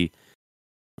exactly.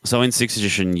 So in 6th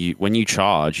edition, when you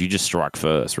charge, you just strike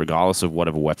first, regardless of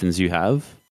whatever weapons you have.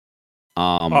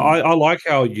 I like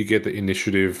how you get the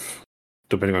initiative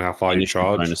depending on how far you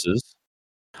charge. Bonuses.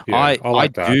 Yeah, I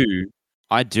like that.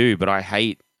 I do, but I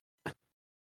hate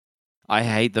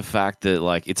the fact that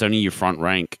like it's only your front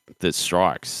rank that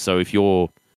strikes. So if the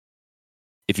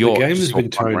game has been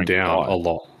toned down a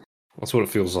lot. That's what it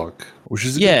feels like. Which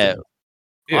is a good thing.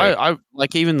 Yeah. I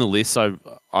like even the lists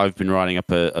I've been writing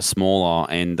up a smaller,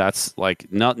 and that's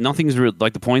like nothing's real.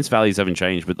 Like the points values haven't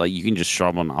changed, but like you can just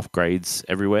shove on upgrades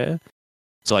everywhere.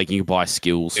 So like you can buy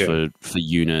skills for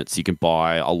units. You can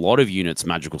buy a lot of units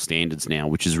magical standards now,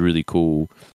 which is really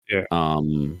cool. Yeah.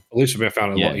 At least I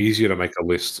found it a lot easier to make a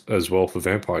list as well for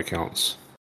vampire counts.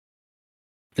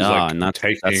 And that's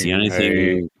the only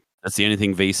thing. That's the only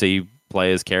thing VC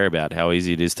players care about: how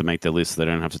easy it is to make their list. So they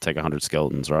don't have to take 100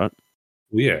 skeletons, right?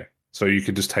 Well, yeah. So you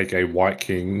could just take a White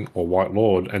King or White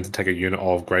Lord and to take a unit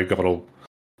of Graveguard or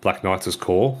Black Knights as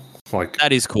core. Like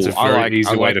that is cool. It's a very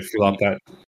easy way to fill up that.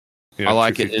 I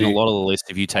like it in a lot of the lists.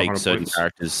 If you take certain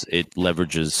characters, it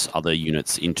leverages other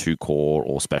units into core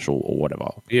or special or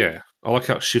whatever. Yeah, I like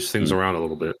how it shifts things around a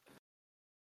little bit.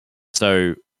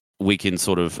 So we can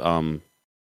sort of,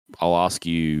 I'll ask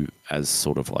you as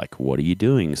sort of like, what are you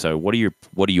doing? So what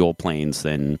are your plans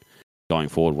then going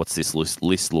forward? What's this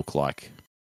list look like?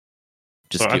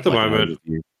 Just at the moment,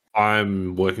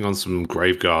 I'm working on some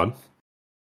Graveguard,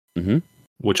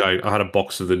 which I had a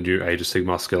box of the new Age of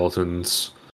Sigmar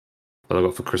skeletons that I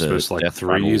got for Christmas like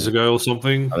 3 years ago or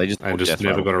something, and just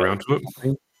never got around to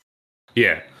it.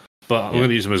 Yeah, but I'm going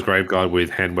to use them as Graveguard with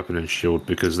hand, weapon, and shield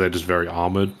because they're just very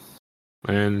armored,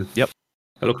 and they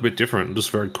look a bit different, just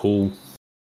very cool.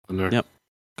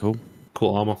 Cool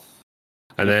armor.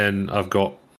 And then I've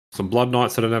got some Blood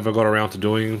Knights that I never got around to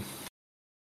doing.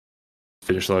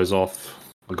 Finish those off.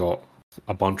 I got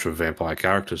a bunch of vampire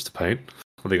characters to paint.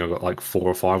 I think I got like 4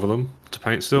 or 5 of them to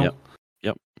paint still.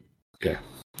 Yep. Yeah.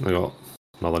 I got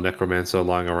another Necromancer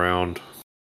lying around.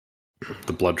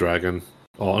 The Blood Dragon.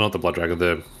 Oh, not the Blood Dragon.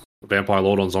 The Vampire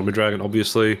Lord on Zombie Dragon,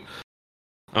 obviously.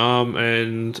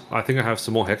 And I think I have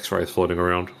some more Hex Wraith floating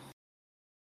around.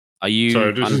 Are you?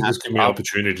 So this is just giving me an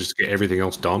opportunity just to get everything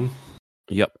else done.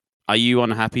 Yep. Are you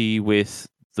unhappy with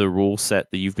the rule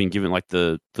set that you've been given, like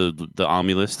the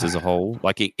army list as a whole,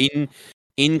 like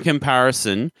in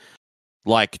comparison,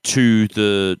 like to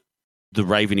the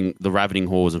ravening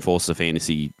hordes and forces of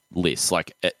fantasy lists?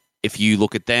 Like if you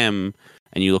look at them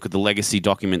and you look at the legacy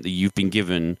document that you've been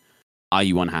given, are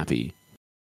you unhappy?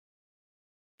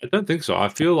 I don't think so. I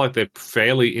feel like they're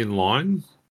fairly in line.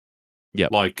 Yeah.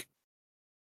 Like,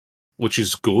 which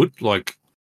is good. Like,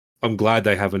 I'm glad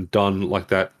they haven't done like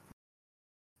that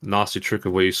nasty trick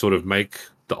of where you sort of make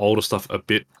the older stuff a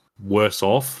bit worse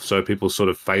off, so people sort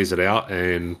of phase it out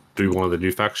and do one of the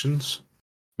new factions.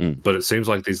 But it seems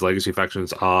like these legacy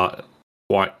factions are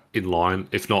quite in line,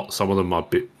 if not some of them are a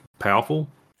bit powerful.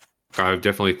 I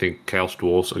definitely think Chaos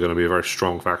Dwarfs are going to be a very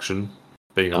strong faction,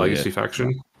 being a legacy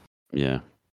faction. Yeah.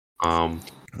 I've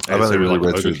only really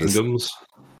read through Kingdoms.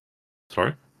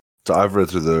 Sorry? So I've read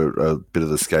through a bit of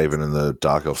the Skaven and the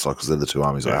Dark Elf cycles. They're the 2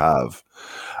 armies I have.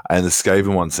 And the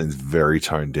Skaven one seems very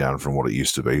toned down from what it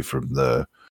used to be from the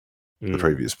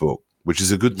previous book, which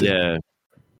is a good thing. Yeah.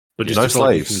 But just no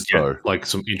slaves, though. Like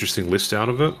some interesting lists out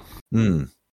of it.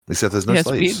 Except there's no slaves. It's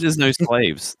weird there's no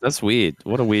slaves. That's weird.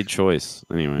 What a weird choice.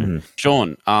 Anyway.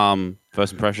 Sean,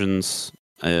 first impressions,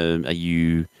 are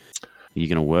you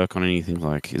going to work on anything?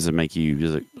 Like,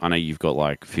 I know you've got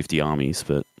like 50 armies,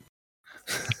 but...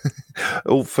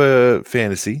 Well, for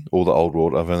fantasy, all the old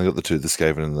world, I've only got the 2, the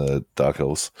Skaven and the Dark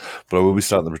Elves. But I will be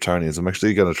starting the Bretonnians. I'm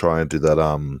actually going to try and do that,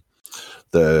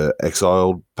 the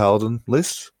Exiled Paladin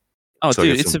list. Oh, so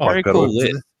dude, it's a very cool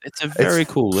list. It's a very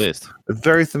cool list.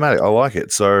 Very thematic. I like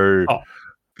it. So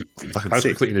fucking I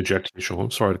sick. quickly interject here,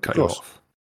 Sean. Sorry to cut Of you course. off.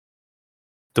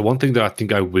 The one thing that I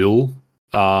think I will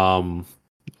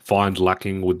find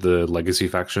lacking with the legacy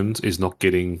factions is not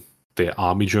getting their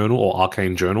army journal or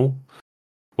arcane journal,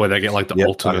 where they get like the Yep, I can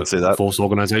alternate see that. force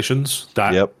organizations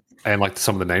Yep. and like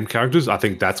some of the named characters. I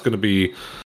think that's going to be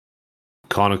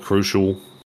kind of crucial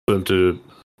for them to.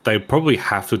 They probably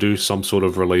have to do some sort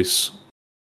of release,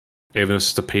 even if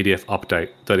it's just a PDF update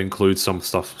that includes some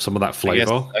stuff, some of that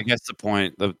flavor. I guess the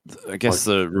point,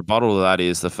 the rebuttal to that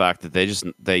is the fact that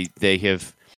they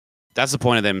have. That's the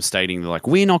point of them stating like,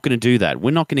 we're not going to do that.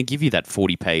 We're not going to give you that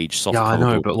 40-page soft. Yeah, I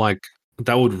know, but like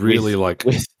that would really set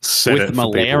with it for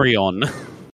people. Malarion,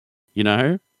 you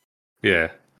know.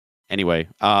 Yeah. Anyway,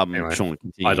 Anyway, Sean,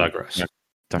 continue. I digress. Yeah.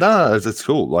 No, it's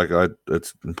cool. Like,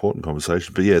 it's an important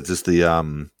conversation. But yeah, it's just the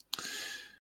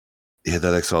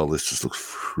that exile list just looks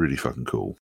pretty fucking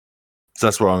cool. So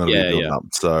that's where I'm going to be building up.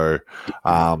 So,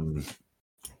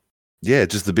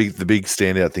 just the big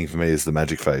standout thing for me is the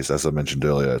magic phase. As I mentioned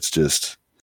earlier, it's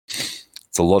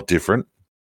a lot different.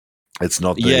 It's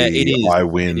not the I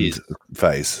win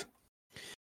phase.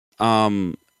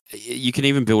 You can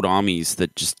even build armies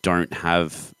that just don't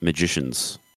have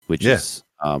magicians, which is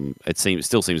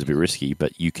still seems a bit risky,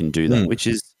 but you can do that, which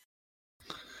is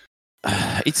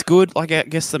it's good. Like, I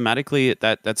guess thematically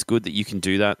that's good that you can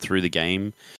do that through the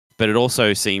game, but it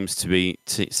also seems to me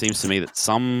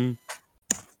that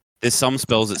there's some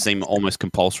spells that seem almost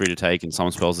compulsory to take, and some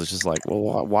spells that's just like,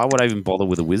 well, why would I even bother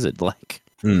with a wizard? Like,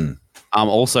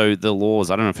 also the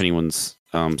laws. I don't know if anyone's.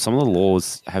 Some of the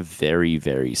laws have very,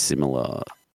 very similar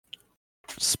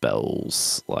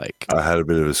spells. Like, I had a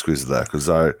bit of a squeeze of that because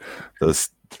there was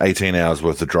 18 hours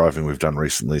worth of driving we've done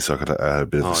recently, so I had a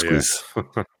bit of a squeeze.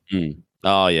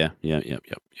 Oh yeah, yep.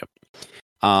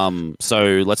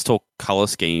 So let's talk color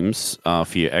schemes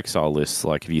for your exile lists.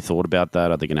 Like, have you thought about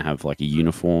that? Are they going to have like a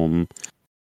uniform?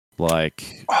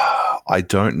 Like, I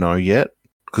don't know yet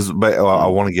because I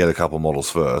want to get a couple models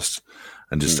first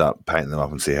and just start painting them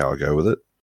up and see how I go with it.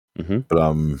 But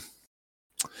I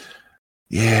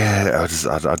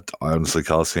honestly,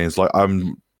 color schemes, like,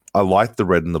 I like the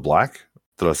red and the black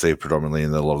that I see predominantly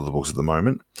in a lot of the books at the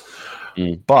moment,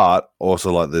 but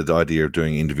also like the idea of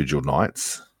doing individual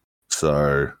knights.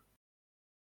 So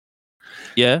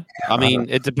yeah, I mean,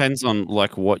 it depends on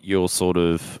like what your sort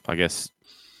of, I guess,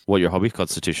 what your hobby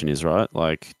constitution is, right?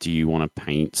 Like, do you want to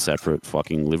paint separate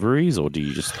fucking liveries, or do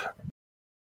you just?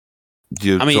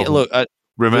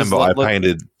 Remember, I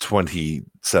painted 20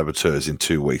 saboteurs in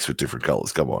 2 weeks with different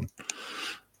colors. Come on.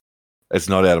 It's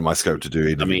not out of my scope to do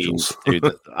individuals.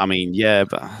 But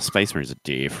Space Marines are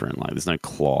different. Like, there's no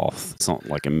cloth. It's not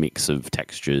like a mix of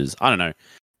textures. I don't know.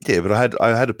 Yeah, but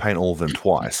I had to paint all of them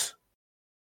twice.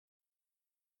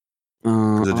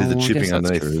 Because I did the chipping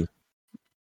underneath.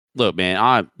 Look,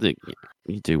 man,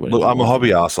 you do what. Look, I'm a hobby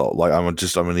arsehole. Like, I'm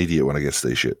an idiot when I get to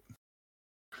this shit.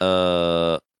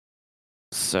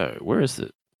 So where is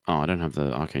it? Oh, I don't have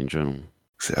the Arcane Journal.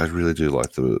 See, I really do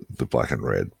like the black and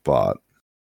red, but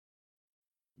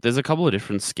there's a couple of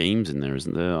different schemes in there,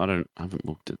 isn't there? I haven't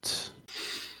looked at.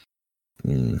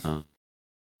 And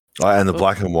the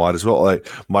black and white as well. Like,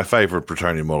 my favorite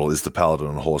Bretonnian model is the paladin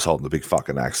on a horse holding the big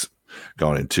fucking axe,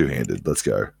 going in two-handed. Let's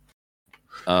go.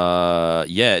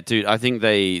 Yeah, dude. I think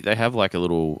they have like a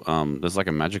little. There's like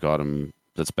a magic item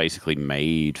that's basically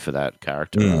made for that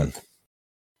character. Right?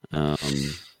 I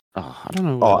don't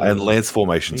know. Oh, and lance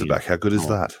formations are back. How good is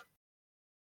that?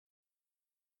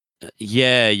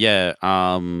 Yeah.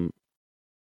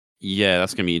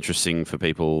 That's gonna be interesting for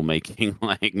people making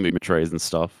like movement trays and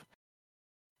stuff.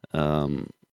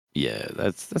 Yeah,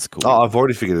 that's cool. Oh, I've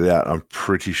already figured it out. I'm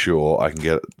pretty sure I can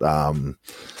get the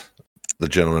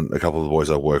gentleman, a couple of the boys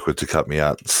I work with, to cut me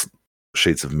out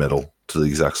sheets of metal to the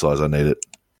exact size I need it.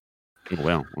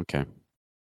 Wow. Okay.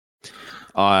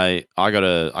 I got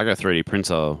a 3D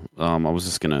printer. I'm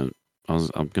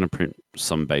gonna print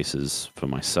some bases for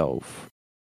myself,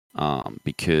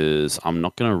 because I'm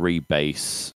not gonna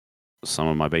rebase some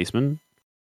of my basemen.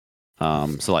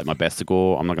 So like my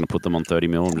Bestigor, I'm not gonna put them on 30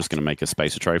 mil. I'm just gonna make a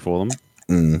spacer tray for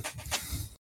them.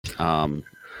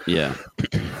 Yeah.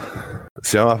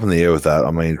 See, I'm up in the air with that.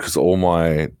 I mean, because all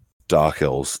my Dark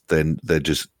Elves, then they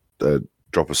just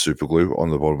drop a super glue on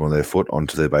the bottom of their foot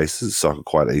onto their bases, so I could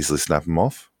quite easily snap them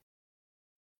off.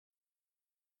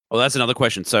 Well, that's another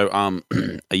question. So, are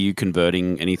you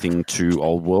converting anything to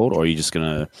Old World, or are you just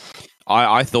gonna?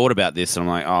 I thought about this, and I'm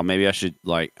like, oh, maybe I should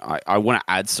like. I want to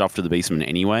add stuff to the Beastmen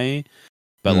anyway,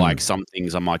 but like some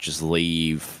things I might just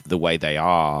leave the way they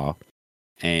are,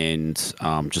 and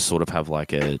just sort of have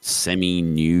like a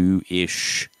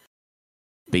semi-new-ish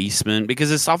Beastman, because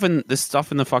there's stuff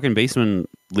in the fucking Beastman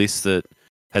list that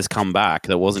has come back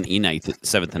that wasn't in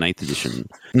 7th and 8th edition,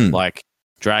 like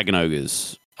Dragon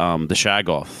Ogres, the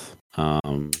Shaggoth,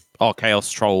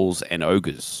 Chaos Trolls and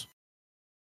Ogres.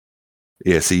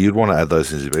 Yeah, so you'd want to add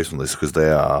those into your Beastman list because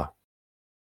they'll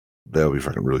be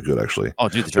fucking really good, actually. Oh,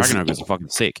 dude, the Dragon Ogres are fucking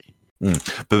sick.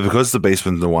 But because the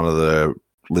Beastman's one of the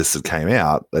lists that came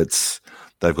out, they've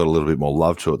got a little bit more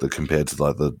love to it compared to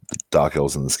like the Dark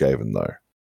Elves and the Skaven, though.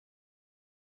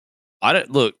 I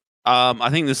don't look. I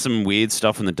think there's some weird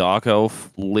stuff in the Dark Elf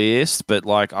list, but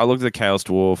like I looked at the Chaos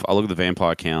Dwarf, I looked at the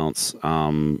Vampire counts.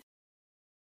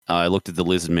 I looked at the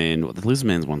Lizard Man. The Lizard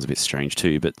Man's one's a bit strange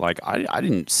too, but like I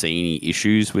didn't see any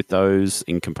issues with those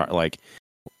in like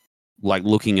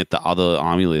looking at the other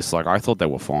army lists. Like I thought they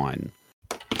were fine.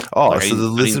 Oh, like, so the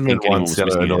Lizard Man one's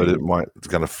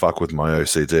going to fuck with my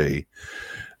OCD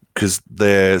because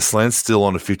their Slan's still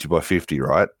on a 50 by 50,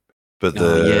 right? But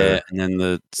and then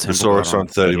the Saurus on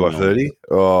 30 by 30.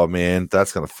 Oh man,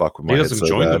 that's going to fuck with my head. He doesn't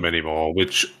join them anymore,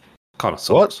 which kind of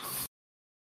sucks. What?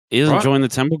 He doesn't join the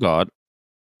Temple Guard.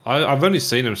 I've only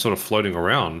seen him sort of floating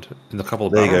around in a couple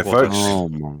of there you go, folks. Oh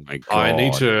my god!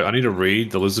 I need to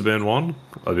read the Lizardman one.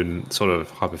 I've been sort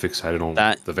of hyperfixated on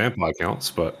the vampire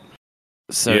counts, but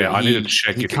I need to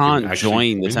check. He can't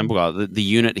join the Temple Guard. The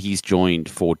unit he's joined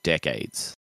for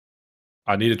decades.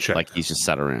 I need to check. Like he's just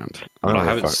sat around. But I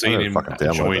haven't seen him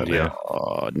joined yet.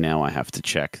 Oh, now I have to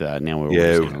check that. Now we're all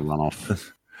just going to run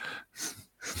off.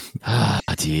 Ah,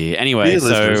 dear. Anyway,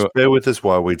 so bear with us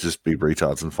while we just be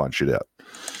retards and find shit out.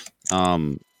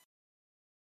 Oh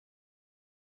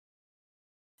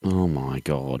my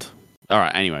god. All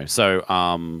right. Anyway, so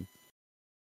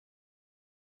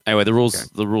anyway, the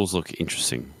rules look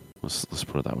interesting. Let's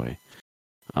put it that way.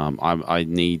 I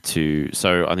need to.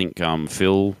 So I think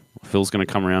Phil's going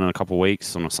to come around in a couple of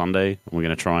weeks on a Sunday, and we're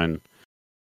going to try and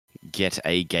get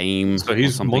a game. So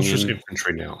he's monstrous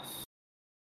infantry now.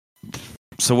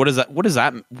 So what does that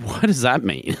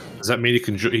mean? Does that mean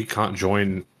he can't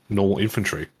join normal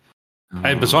infantry?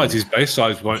 And besides, his base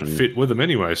size won't fit with him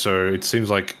anyway. So it seems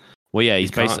like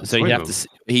he's based. So you have to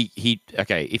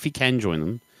okay if he can join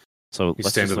them. So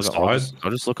let's just look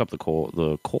I'll just look up the core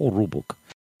rulebook.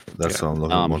 That's what I'm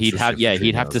looking at.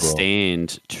 He'd have to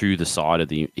stand to the side of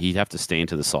he'd have to stand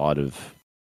to the side of.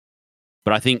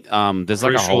 But I think there's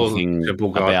like a whole thing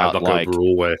about like a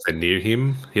rule where if they're near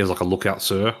him, he has like a lookout,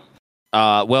 sir.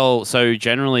 Well, so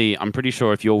generally, I'm pretty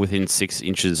sure if you're within 6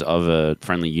 inches of a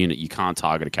friendly unit, you can't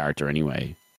target a character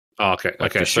anyway. Oh, okay.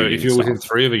 Like okay. So if you're within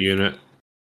 3 of a unit,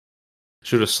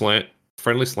 shoot a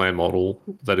friendly slam model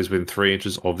that is within 3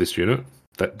 inches of this unit.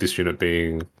 That this unit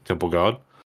being Temple Guard.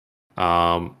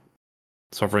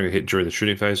 Suffering a hit during the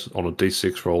shooting phase on a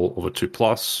D6 roll of a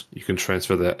 2+, you can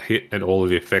transfer that hit and all of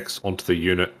the effects onto the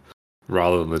unit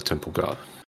rather than the Temple Guard.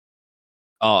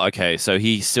 Oh, okay. So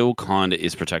he still kind of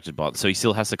is protected by it. So he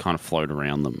still has to kind of float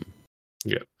around them.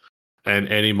 Yeah. And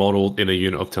any model in a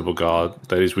unit of Temple Guard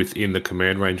that is within the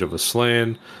command range of a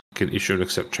Slan can issue and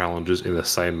accept challenges in the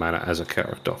same manner as a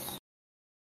character.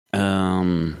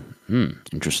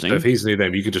 Interesting. So if he's near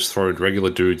them, you could just throw regular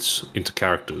dudes into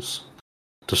characters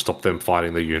to stop them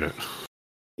fighting the unit.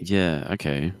 Yeah,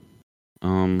 okay.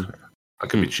 That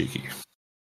can be cheeky.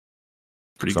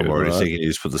 Pretty good. I'm already thinking you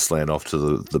just put the Slan off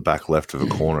to the back left of a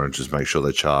corner and just make sure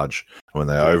they charge. And when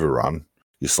they overrun,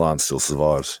 your Slan still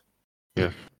survives.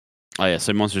 Yeah. Oh yeah.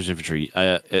 So monstrous infantry.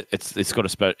 It's got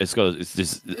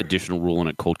this additional rule in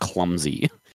it called clumsy.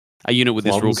 A unit with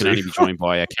this rule can only be joined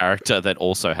by a character that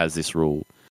also has this rule.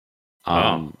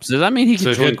 So does that mean he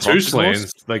can join 2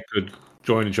 Slans? They could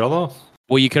join each other.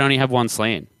 Well, you can only have 1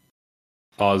 Slan.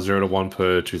 0 to 1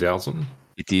 per 2,000.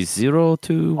 It is 0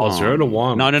 to 1. 0 to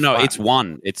 1. No. It's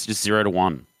 1. It's just 0 to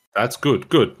 1. That's good.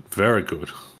 Good. Very good.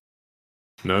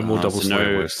 No more double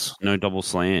Slan lists. No double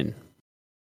Slan.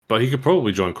 But he could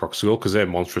probably join Croxagore because they're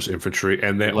monstrous infantry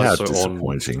and they're also on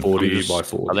 40 by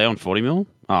 40. Are they on 40 mil?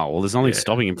 Oh, well, there's nothing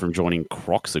stopping him from joining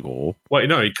Croxagore. Wait,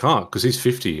 no, he can't because he's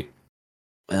 50.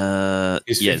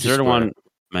 He's 50 0 to 1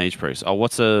 Mage Priest. Oh,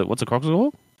 what's a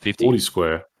Croxagore? 50? 40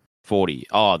 square. 40.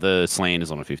 Oh, the Slan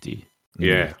is on a 50.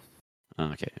 Yeah.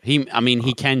 Okay. He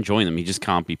can join them. He just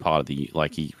can't be part of the he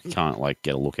can't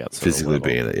get a lookout. Physically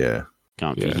be in it, yeah.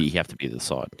 Can't be. He have to be at the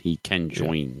side. He can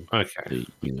join the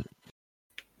unit.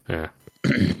 Yeah.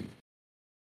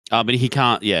 But he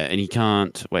can't. Yeah, and he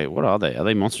can't. Wait, what are they? Are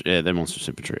they monster? Yeah, they're monstrous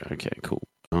infantry. Okay, cool.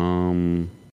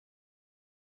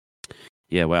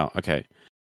 Yeah. Wow. Okay.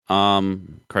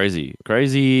 Crazy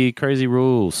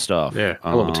rule stuff. Yeah.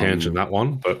 A little tangent that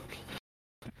one, but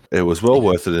it was well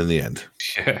worth it in the end.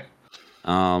 Yeah.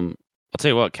 I'll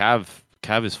tell you what, Cav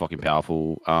Cav is fucking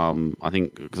powerful. I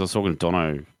think because I was talking to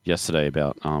Dono yesterday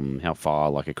about how far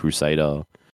like a Crusader,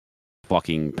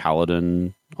 fucking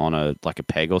Paladin on a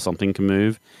peg or something can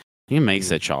move. I think it makes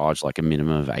their charge like a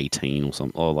minimum of 18 or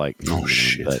something, or like not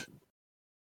minimum, but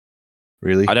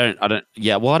really, I don't.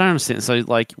 Yeah, well, I don't understand. So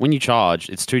like when you charge,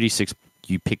 it's 2d6.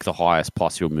 You pick the highest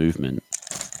plus your movement,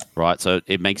 right? So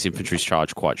it makes infantry's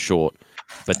charge quite short.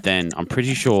 But then I'm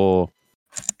pretty sure.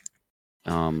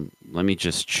 Let me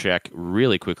just check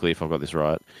really quickly if I've got this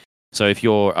right. So if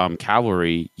you're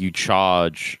cavalry, you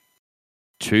charge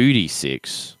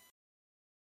 2d6.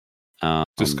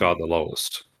 Discard the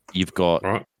lowest. You've got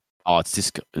Right. Oh, it's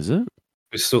discard. Is it?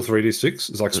 It's still 3d6.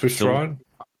 It's like Swift Stride.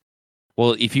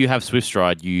 Well, if you have Swift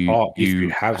Stride, you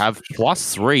have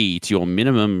 +3 to your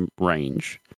minimum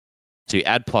range. So you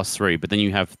add +3, but then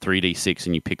you have 3d6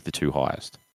 and you pick the two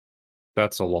highest.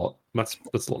 That's a lot. That's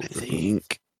a lot.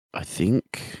 I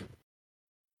think.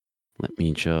 Let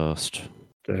me just.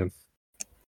 Damn.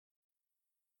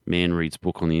 Man reads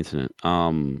book on the internet.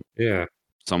 Yeah.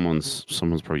 Someone's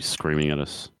probably screaming at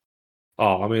us.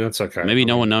 Oh, I mean that's okay. Maybe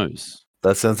no one knows.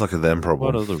 That sounds like a them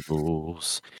problem. What are the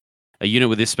rules? A unit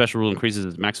with this special rule increases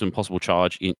its maximum possible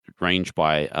charge range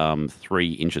by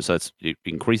 3 inches. So it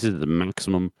increases the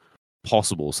maximum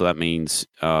possible. So that means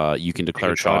you can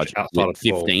declare a charge outside of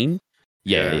 15.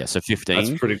 Yeah. So 15.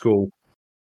 That's pretty cool.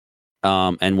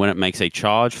 And when it makes a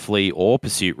charge, flee, or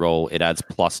pursuit roll, it adds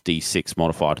 +d6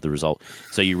 modifier to the result.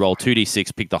 So you roll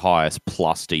 2d6, pick the highest,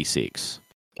 +d6.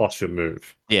 Plus your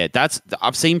move. Yeah,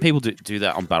 I've seen people do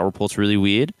that on battle reports. Really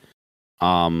weird.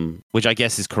 Which I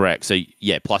guess is correct. So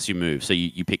yeah, plus you move. So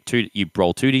you pick you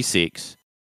roll 2d6,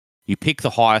 you pick the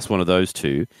highest one of those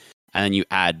two, and then you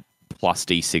add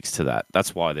 +d6 to that.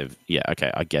 That's why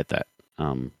okay, I get that.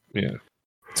 Yeah.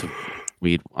 It's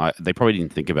weird. They probably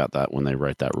didn't think about that when they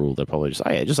wrote that rule. They're probably just,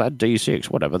 just add d6,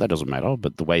 whatever, that doesn't matter.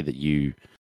 But the way that you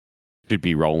should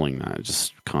be rolling that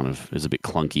just kind of is a bit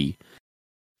clunky.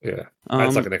 Yeah.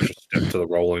 That's like an extra step to the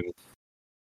rolling.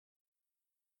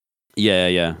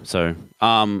 Yeah. So,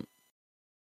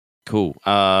 cool.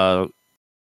 I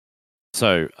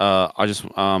just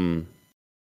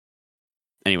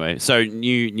anyway. So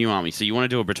new army. So you want to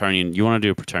do a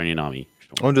Bretonnian army?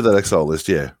 I want to do that exile list.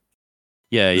 Yeah.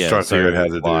 Yeah. Just trying to figure out how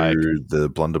to do the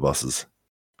blunderbusses.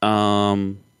 I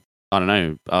don't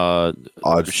know. I'll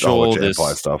there's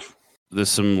Empire stuff. There's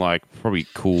some probably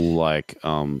cool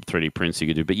 3D prints you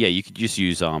could do, but yeah, you could just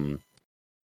use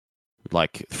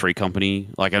Free Company.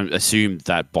 I assume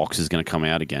that box is going to come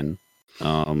out again.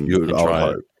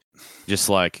 Just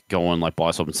go on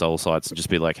buy, swap, and sell sites and just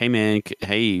be like, hey man,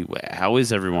 hey, how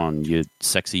is everyone? You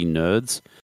sexy nerds.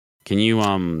 Can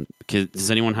you does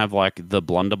anyone have the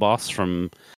blunderbuss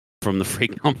from the Free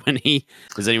Company?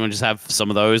 Does anyone just have some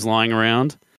of those lying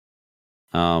around?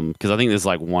 Because I think there's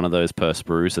one of those per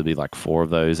sprue, so there'd be 4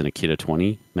 of those in a kit of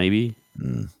 20, maybe.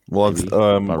 Well, maybe, if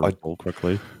I recall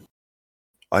correctly.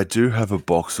 I do have a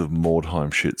box of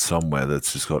Mordheim shit somewhere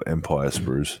that's just got Empire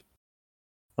sprues.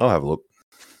 I'll have a look.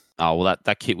 Oh well,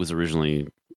 that kit was originally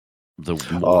the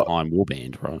Mordheim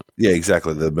Warband, right? Yeah,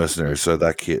 exactly, the mercenaries. So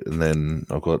that kit, and then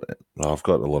I've got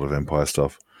a lot of Empire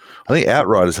stuff. I think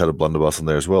Outriders had a blunderbuss on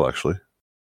there as well, actually.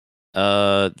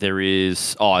 There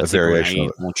is it's a variation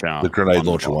of the grenade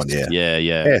launcher one.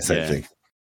 Yeah, same thing.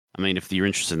 I mean, if you're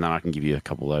interested in that, I can give you a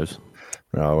couple of those.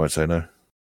 No, I won't say no.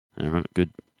 All right,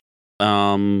 good.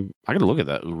 I gotta look at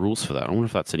the rules for that. I wonder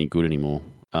if that's any good anymore.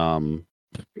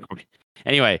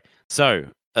 Anyway, so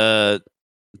I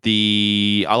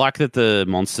like that the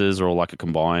monsters are all a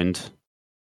combined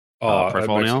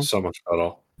profile makes now. it so much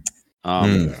better.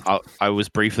 I was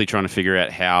briefly trying to figure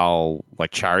out how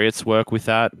chariots work with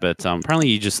that, but apparently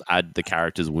you just add the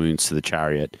character's wounds to the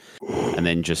chariot, and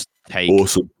then just take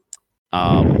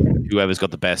whoever's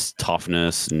got the best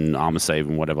toughness and armor save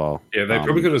and whatever. Yeah, they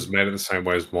probably could have made it the same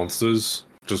way as monsters.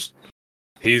 Just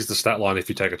here's the stat line if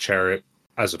you take a chariot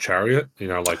as a chariot,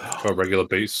 a regular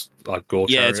beast, gore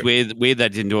yeah, chariot. It's weird they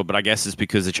didn't do it, but I guess it's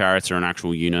because the chariots are an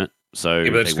actual unit. So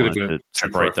but they wanted to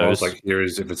separate those. Here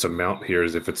is if it's a mount. Here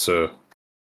is if it's a.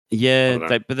 Yeah,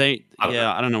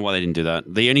 I don't know why they didn't do that.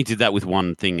 They only did that with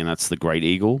one thing, and that's the Great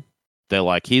Eagle. They're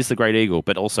here's the Great Eagle,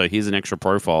 but also here's an extra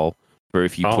profile for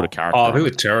if you put a character. Oh, I think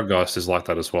the Terrorgeist is like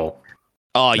that as well.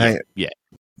 Oh yeah.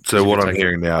 So what I'm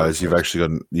hearing now is you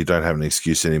don't have an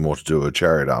excuse anymore to do a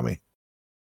chariot army.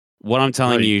 What I'm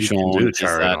telling you, Sean, is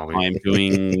that I'm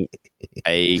doing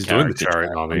a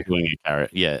chariot army. I'm doing a chariot.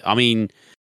 Yeah, I mean,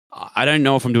 I don't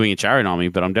know if I'm doing a chariot army,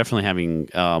 but I'm definitely having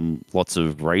lots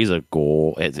of Razor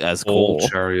Gore as all core.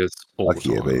 Chariots. Fuck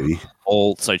yeah, baby.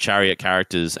 So chariot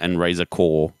characters and Razor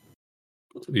Core.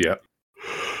 Yeah.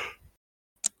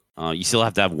 You still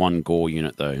have to have one gore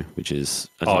unit though, which is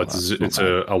it's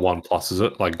a 1+, is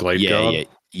it? Like Glade Guard?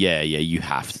 Yeah. You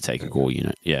have to take a gore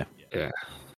unit. Yeah. Yeah.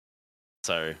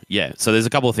 So there's a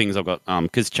couple of things I've got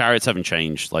because chariots haven't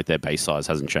changed, like their base size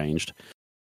hasn't changed.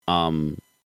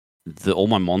 All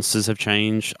my monsters have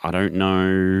changed. I don't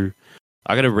know.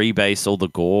 I got to rebase all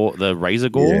the razor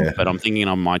gore, but I'm thinking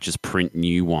I might just print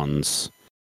new ones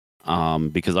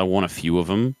because I want a few of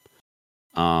them.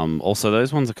 Also,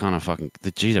 those ones are kind of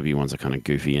the GW ones are kind of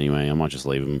goofy anyway. I might just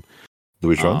leave them.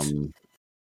 Which ones?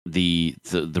 The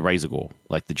razor gore,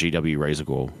 like the GW razor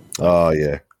gore. Oh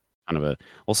yeah. Kind of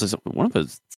also one of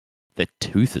those, their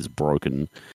tooth is broken.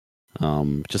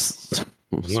 Just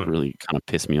really kind of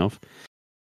pissed me off.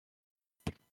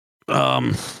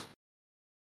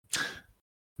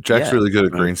 Jack's really good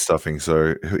at green stuffing,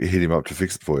 so hit him up to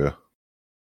fix it for you.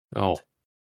 Oh,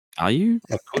 are you?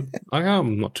 I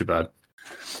am not too bad.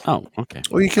 Oh, okay.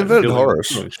 Well, you converted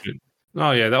Horus.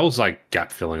 Oh yeah, that was like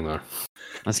gap filling though.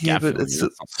 That's gap filling. It's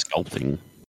not sculpting.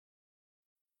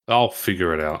 I'll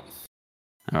figure it out.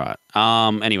 All right.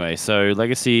 Anyway, so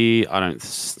Legacy, I don't,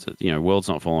 World's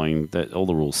Not Falling. That all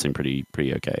the rules seem pretty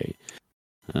okay.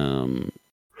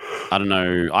 I don't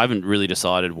know. I haven't really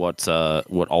decided what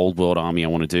old world army I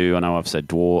want to do. I know I've said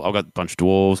dwarf. I've got a bunch of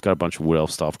dwarves. Got a bunch of wood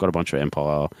elf stuff. Got a bunch of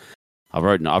empire. I've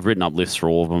written up lists for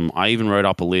all of them. I even wrote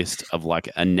up a list of like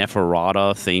a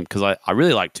Neferata theme because I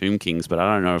really like Tomb Kings, but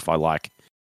I don't know if I like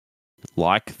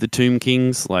the Tomb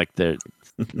Kings, like the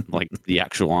like the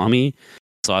actual army.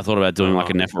 So I thought about doing like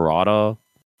a Neferata,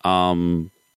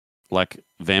 like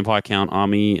vampire count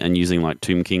army and using like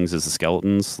Tomb Kings as the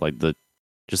skeletons, like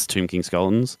just Tomb King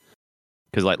skeletons.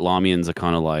 Because like Lamians are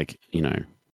kind of like,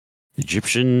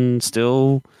 Egyptian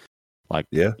still. Like,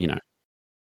 Yeah.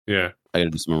 I gotta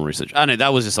do some more research. I know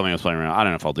that was just something I was playing around. I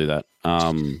don't know if I'll do that.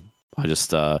 I just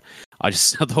thought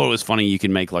it was funny you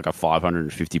can make like a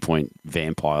 550 point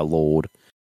vampire lord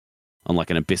on like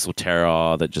an abyssal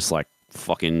terror that just like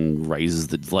fucking raises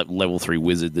the level 3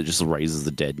 wizard that just raises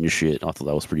the dead and shit. I thought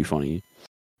that was pretty funny.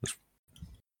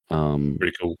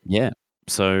 Pretty cool. Yeah.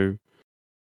 So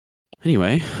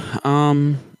anyway,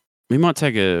 we might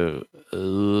take a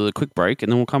quick break and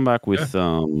then we'll come back with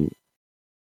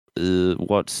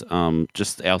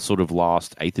just our sort of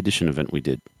last 8th edition event we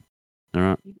did. All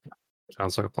right.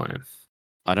 Sounds like a plan.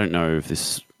 I don't know if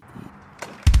this.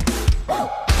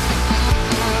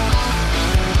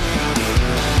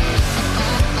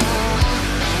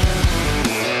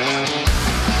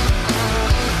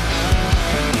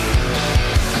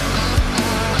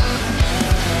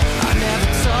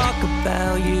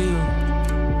 About you,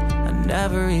 I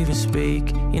never even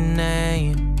speak your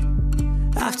name.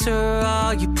 After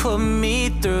all you put me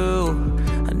through,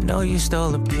 I know you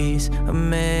stole a piece of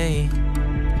me.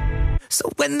 So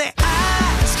when they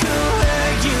ask who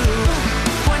hurt you,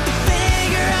 point the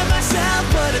finger at myself,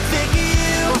 but I think of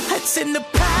you. It's in the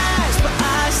past, but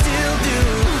I still do.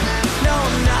 No,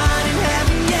 I'm not in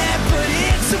heaven yet, but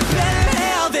it's a better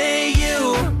hell than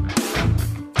you.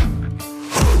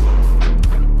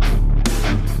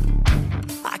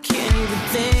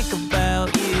 Think about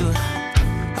you.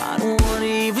 I don't wanna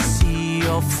even see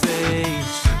your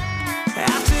face.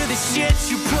 After the shit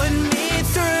you put me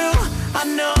through, I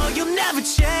know you'll never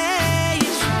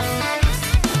change.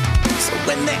 So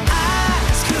when they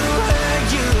ask who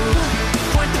hurt you,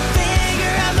 point the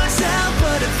finger at myself,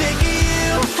 but I think of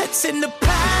you. It's in the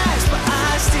past, but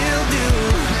I still do.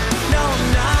 No,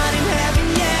 I'm not in heaven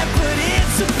yet, but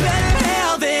it's a better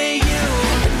hell than you.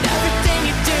 And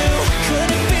everything you do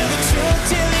couldn't feel the truth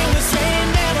till it was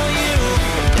raining down on you.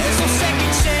 There's no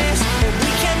second chance, and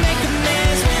we can't make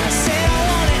amends. When I said I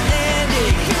wanna end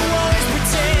it, you always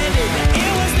pretended that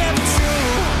it was never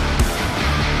true.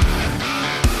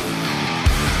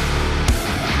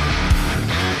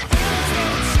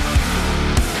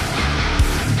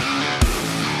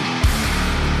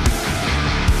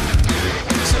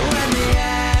 So when they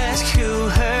ask who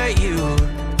hurt you,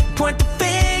 point the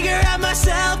finger at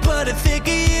myself, but I think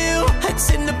of you. It's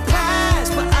in the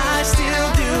past, but I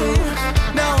still do.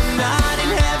 No, I'm not in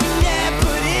heaven yet,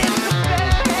 but it's a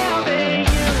better hell than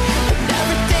you. And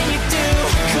everything you do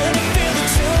couldn't feel the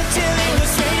truth till it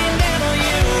was raining down on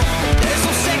you. There's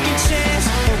no second chance,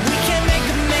 and we can't make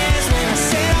amends. When I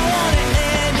said I wanna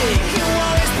end it, you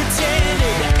always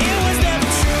pretended that it was never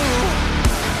true.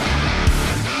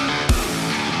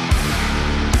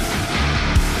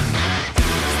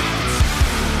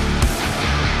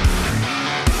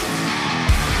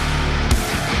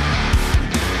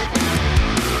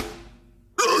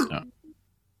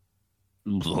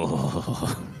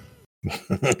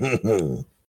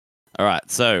 All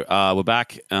right, so we're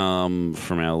back from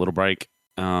our little break.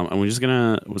 and we're just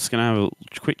gonna have a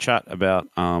quick chat about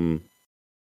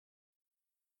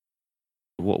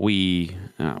what we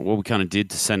kind of did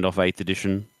to send off 8th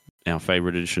edition, our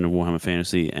favorite edition of Warhammer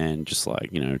Fantasy, and just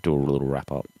like do a little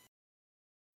wrap up.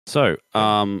 So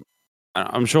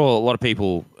I'm sure a lot of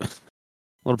people,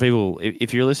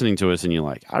 if you're listening to us and you're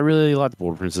like, I really like the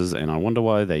Border Princes, and I wonder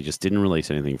why they just didn't release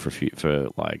anything for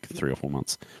like 3 or 4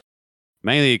 months.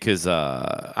 Mainly because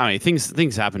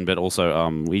things happen, but also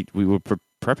we were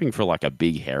prepping for like a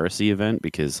big heresy event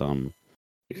because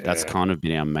that's kind of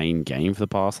been our main game for the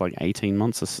past like 18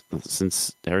 months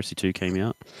since Heresy 2 came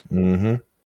out. Mm-hmm.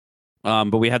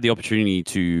 But we had the opportunity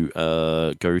to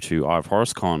go to Eye of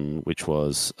Horus Con, which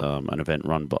was an event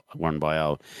run by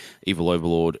our evil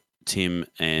overlord Tim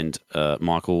and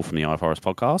Michael from the Eye of Horus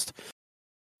podcast.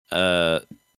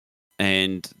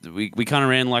 And we kind of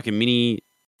ran like a mini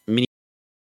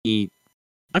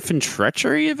Knife and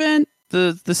Treachery event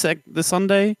the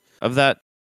Sunday of that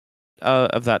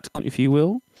if you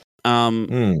will.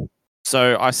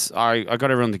 So I got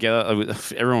everyone together.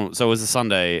 So it was a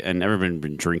Sunday, and everyone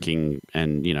been drinking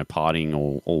and partying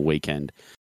all weekend.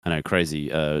 I know, crazy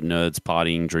nerds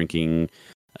partying, drinking,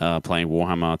 playing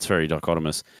Warhammer. It's very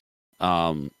dichotomous.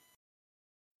 And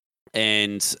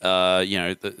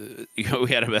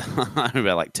we had about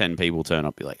like 10 people turn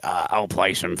up, be like, I'll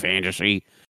play some fantasy.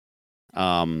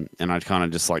 And I kind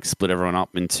of just like split everyone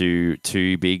up into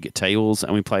 2 big tables,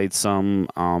 and we played some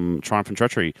Triumph and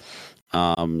Treachery.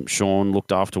 Sean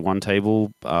looked after one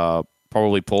table,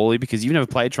 probably poorly, because you've never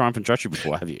played Triumph and Treachery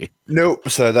before, have you? Nope.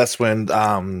 So that's when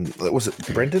was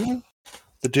it Brendan,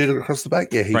 the dude across the back?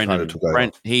 Yeah, he kind of took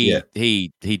over.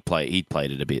 He'd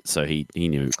played it a bit, so he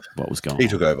knew what was going on. He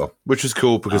took over, which is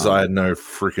cool because I had no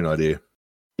freaking idea.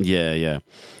 Yeah.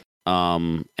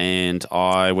 And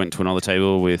I went to another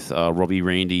table with Robbie,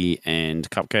 Randy, and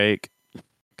Cupcake.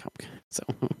 So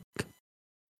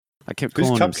I kept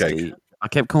calling him Steve. I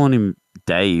kept calling him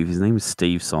Dave. His name was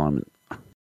Steve Simon.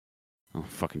 I'm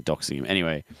fucking doxing him.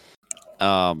 Anyway,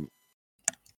 I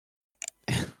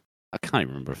can't even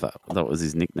remember if that was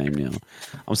his nickname now.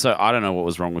 I don't know what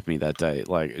was wrong with me that day.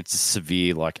 Like, it's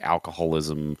severe, like,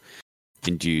 alcoholism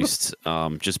induced,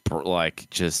 just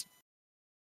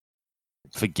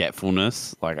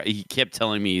forgetfulness. Like, he kept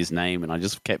telling me his name and I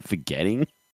just kept forgetting.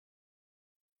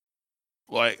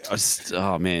 Like, just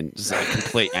a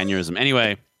complete aneurysm.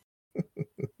 Anyway,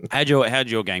 how'd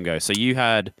your game go? So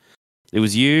it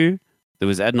was you, there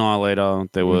was Annihilator,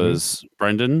 there was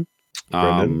Brendan,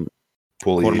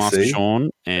 Quartermaster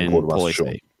Sean, and Paulie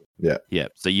C. Yeah.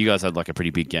 So you guys had like a pretty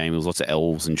big game. There was lots of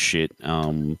elves and shit.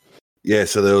 Yeah.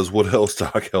 So there was Wood Elves,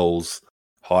 Dark Elves,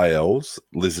 High Elves,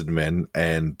 Lizard Men,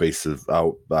 and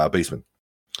Beastmen.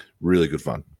 Really good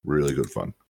fun.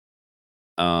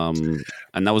 And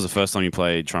that was the first time you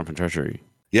played Triumph and Treachery.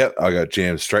 Yep, I got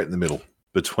jammed straight in the middle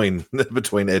between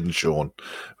Ed and Sean,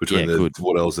 between the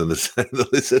Wood Elves and the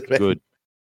Lizard Men. Good.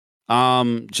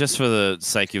 Just for the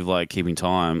sake of like keeping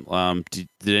time, did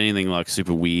anything like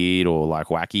super weird or like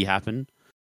wacky happen?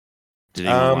 Did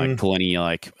anyone like pull any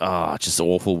like just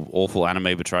awful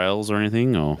anime betrayals or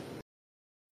anything? Or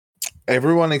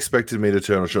everyone expected me to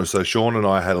turn on Sean, so Sean and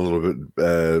I had a little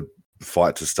bit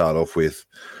fight to start off with,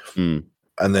 and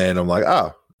then I'm like,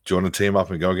 do you want to team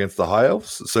up and go against the High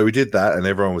Elves? So we did that, and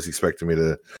everyone was expecting me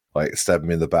to like stab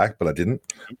him in the back, but I didn't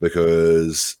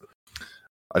because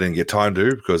I didn't get time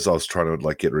to, because I was trying to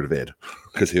like get rid of Ed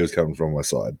because he was coming from my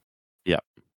side. Yeah,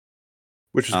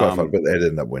 which was quite fun, but Ed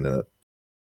ended up winning it.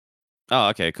 Oh,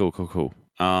 okay, cool.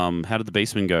 How did the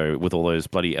Beastmen go with all those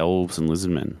bloody elves and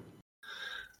lizard men?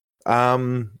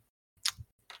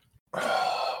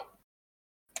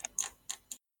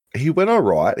 He went all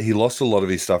right. He lost a lot of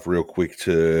his stuff real quick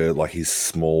to like his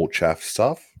small chaff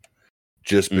stuff,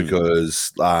 just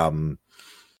because.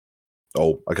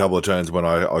 A couple of turns when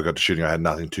I got to shooting, I had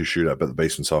nothing to shoot at but the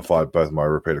Beastman, so I fired both my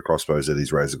repeater crossbows at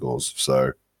his razor gores.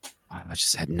 So I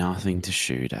just had nothing to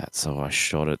shoot at, so I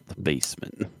shot at the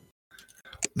Beastman.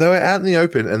 They were out in the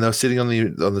open and they were sitting on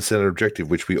the center objective,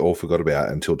 which we all forgot about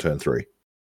until turn 3.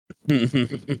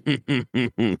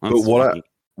 But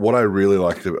what I really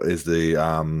liked is the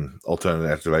alternate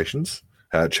activations,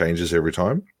 how it changes every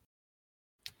time.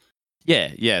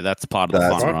 Yeah, that's part of the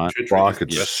fun, right?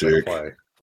 It's sick.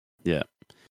 Yeah.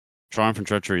 Triumph and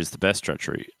Treachery is the best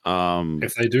treachery.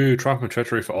 If they do Triumph and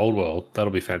Treachery for Old World,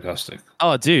 that'll be fantastic.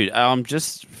 Oh, dude, I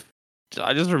just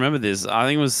remember this. I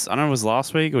don't know if it was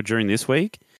last week or during this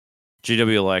week.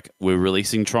 GW are like, we're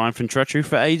releasing Triumph and Treachery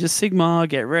for Age of Sigmar.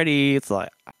 Get ready. It's like,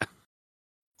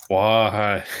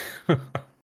 why?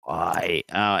 Why?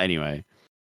 Anyway.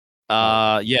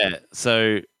 Yeah.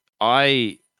 So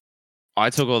I I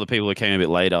took all the people that came a bit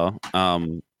later,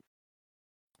 and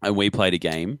we played a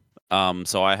game.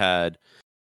 So I had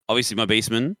obviously my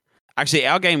beastman. Actually,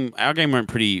 our game went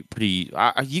pretty.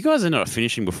 You guys ended up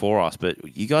finishing before us, but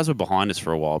you guys were behind us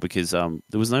for a while because there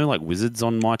was no like wizards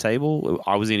on my table.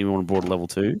 I was the only one who brought a level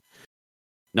 2.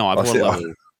 No, I brought a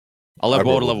level. I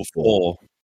brought a level 4.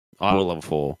 I brought a level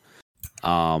 4.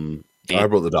 I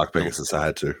brought the Dark Pegasus. I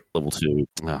had to. Level 2.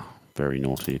 Oh, very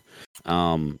naughty.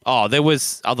 There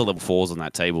was other level 4s on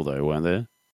that table though, weren't there?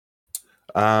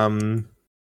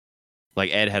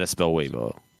 Like Ed had a spell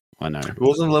weaver. I know. It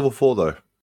wasn't a level 4 though.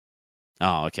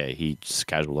 Oh, okay. He just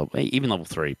casual level, even level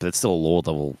 3, but it's still a lord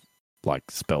level, like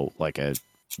spell, like a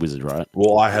wizard, right?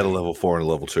 Well, I had a level 4 and a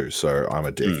level 2, so I'm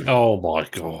a dick. Oh my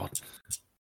god!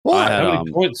 What? How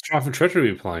many points Triumph and Treachery were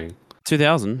you playing?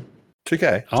 2,000.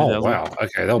 2K. Oh 2,000. wow!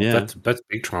 Okay, that's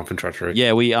big Triumph and Treachery.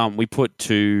 Yeah, we put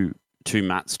two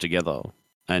mats together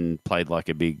and played like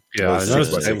a big. Yeah, I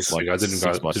noticed the six, tables. I didn't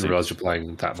realize you're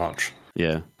playing that much.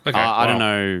 Yeah. Okay, I don't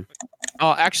know.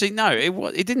 Oh, actually, no.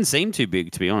 It didn't seem too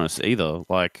big, to be honest, either.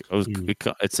 Like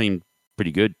it seemed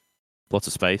pretty good. Lots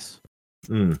of space.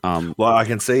 Well, I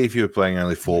can see if you were playing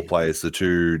only 4 players, the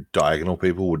 2 diagonal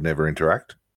people would never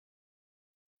interact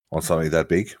on something that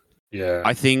big. Yeah,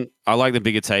 I think I like the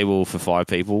bigger table for 5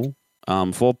 people.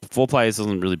 Four players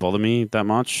doesn't really bother me that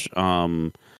much.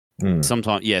 Sometimes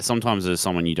there's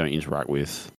someone you don't interact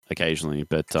with occasionally,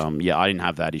 but I didn't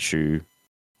have that issue.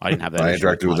 I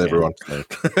interacted with everyone. So,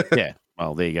 yeah.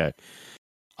 Well, there you go.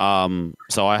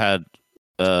 So I had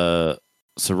so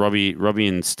Robbie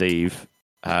and Steve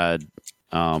had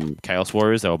Chaos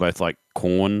Warriors. They were both like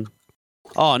Khorne.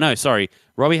 Oh no, sorry.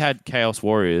 Robbie had Chaos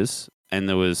Warriors, and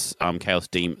there was Chaos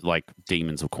Demons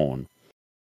of Khorne.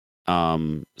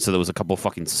 So there was a couple of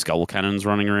fucking skull cannons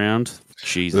running around.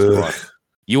 Jesus Christ.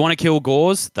 You want to kill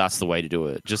Gauze? That's the way to do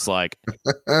it. Just like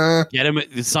get him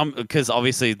because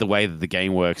obviously the way that the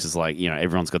game works is like,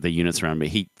 everyone's got their units around, but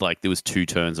there was 2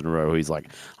 turns in a row where he's like,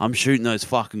 I'm shooting those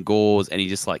fucking Gauze, and he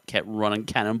just like kept running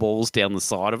cannonballs down the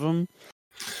side of him,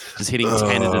 just hitting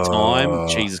 10 at a time.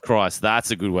 Jesus Christ,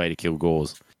 that's a good way to kill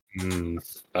Gauze.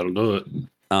 That'll do it.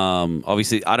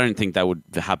 Obviously I don't think that would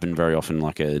happen very often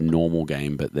like a normal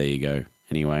game, but there you go.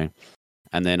 Anyway.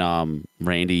 And then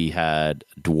Randy had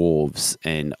dwarves,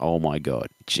 and oh my god,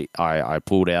 I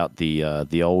pulled out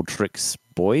the old tricks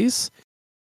boys.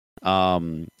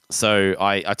 So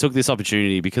I took this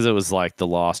opportunity because it was like the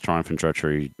last Triumph and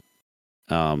Treachery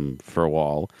for a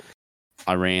while.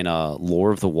 I ran Law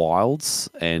of the Wilds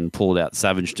and pulled out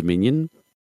Savage Dominion.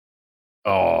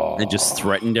 Oh, and just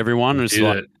threatened everyone. It's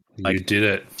like, you did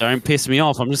it. Don't piss me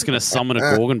off. I'm just going to summon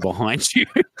a Gorgon behind you.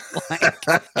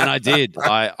 And I did.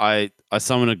 I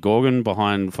summoned a Gorgon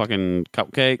behind fucking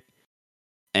Cupcake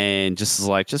and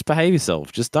just behave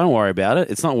yourself. Just don't worry about it.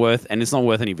 It's not worth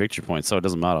any victory points, so it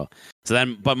doesn't matter. So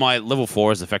then, but my level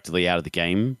 4 is effectively out of the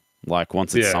game, like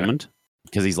once it's summoned,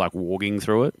 because he's like walking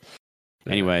through it.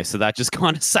 Yeah. Anyway, so that just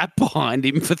kind of sat behind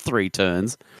him for 3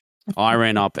 turns. I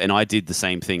ran up and I did the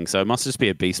same thing. So it must just be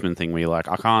a Beastman thing where you're like,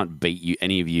 I can't beat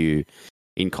any of you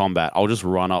in combat. I'll just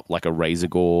run up like a Razor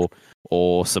Gore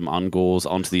or some Ungors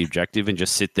onto the objective and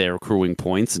just sit there accruing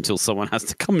points until someone has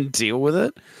to come and deal with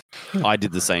it. I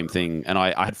did the same thing, and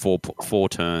I had four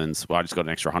turns where I just got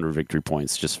an extra 100 victory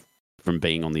points just from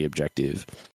being on the objective.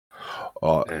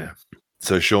 Oh, yeah.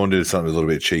 So Sean did something a little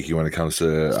bit cheeky when it comes to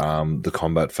the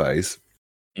combat phase.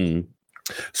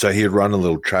 So he'd run a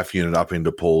little Traff unit up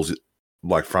into Paul's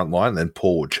like front line, and then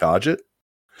Paul would charge it.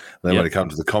 And then when it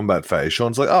comes to the combat phase,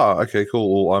 Sean's like, "Oh, okay,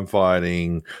 cool. Well, I'm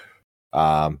fighting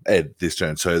Ed this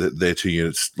turn." So that their 2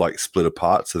 units like split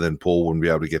apart. So then Paul wouldn't be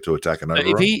able to get to attack and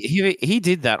overrun. If he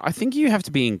did that, I think you have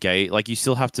to be engaged. Like you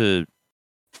still have to.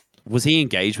 Was he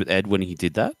engaged with Ed when he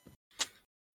did that?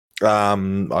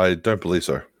 I don't believe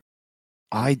so.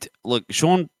 Look,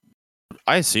 Sean.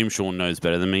 I assume Sean knows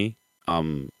better than me.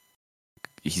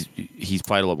 He's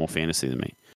played a lot more fantasy than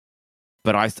me.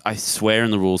 But I swear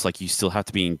in the rules, like you still have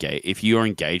to be engaged. If you are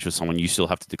engaged with someone, you still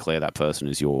have to declare that person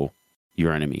as your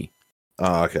enemy.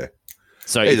 Oh, okay.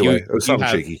 So either way, it was something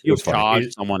cheeky. If you've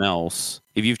charged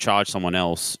someone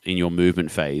else in your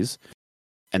movement phase,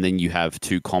 and then you have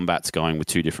 2 combats going with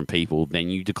 2 different people, then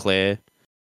you declare.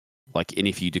 And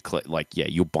if you declare,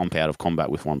 you'll bump out of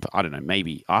combat with one. I don't know.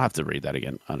 Maybe I'll have to read that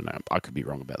again. I don't know. I could be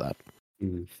wrong about that.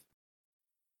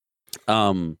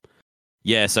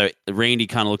 Yeah, so Randy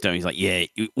kind of looked at me. He's like, "Yeah,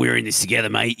 we're in this together,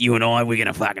 mate. You and I, we're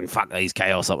gonna fucking fuck these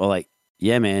chaos up." I'm like,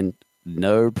 "Yeah, man,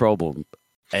 no problem."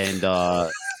 And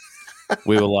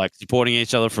we were like supporting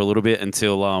each other for a little bit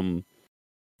until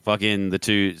fucking the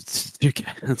two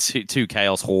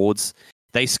chaos hordes.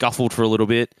 They scuffled for a little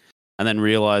bit. and then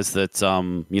realized that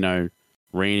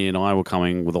Rainy and I were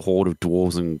coming with a horde of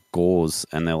dwarves and gores,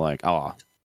 and they're like, "Oh,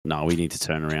 no, we need to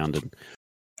turn around." And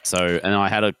I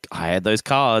had those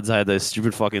cards. I had those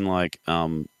stupid fucking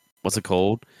what's it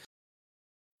called?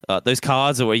 Those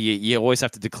cards are where you always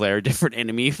have to declare a different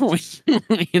enemy for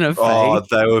Oh,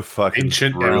 they were fucking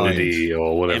Ancient brilliant. Enmity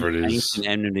or whatever it is. Ancient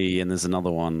Enmity, and there's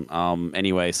another one.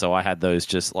 Anyway, so I had those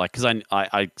just like because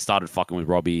I started fucking with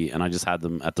Robbie, and I just had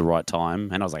them at the right time,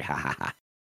 and I was like, ha ha ha.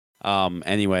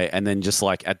 Anyway, and then just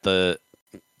like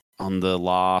on the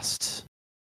last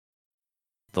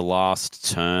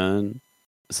turn,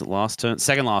 is it last turn?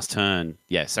 Second last turn,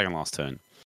 yeah, second last turn.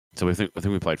 So I think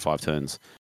we played 5 turns.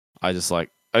 I just like,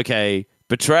 okay,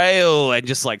 betrayal, and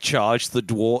just like charged the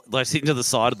dwarf, like into the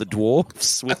side of the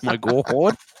dwarfs with my gore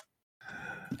horde,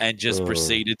 and just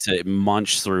proceeded to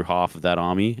munch through half of that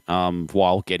army,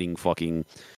 while getting fucking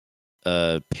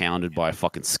pounded by a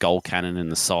fucking skull cannon in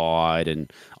the side,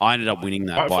 and I ended up winning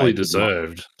that. Rightfully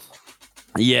deserved.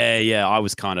 Yeah, I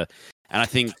was kind of, and I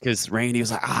think because Randy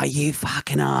was like, "Oh, you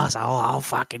fucking ass! I'll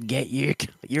fucking get you.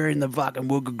 You're in the fucking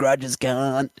book of grudges,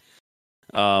 cunt."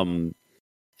 So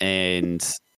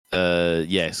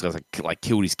I was like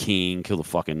killed his king, killed the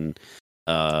fucking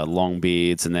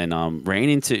Longbeards, and then ran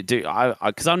into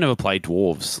because I've never played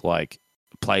dwarves, like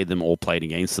played them or played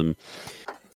against them.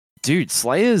 Dude,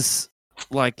 Slayers,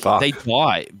 like they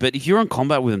die, but if you're in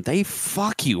combat with them, they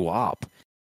fuck you up.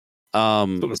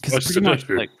 Because pretty much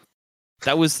like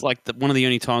that was like one of the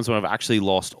only times when I've actually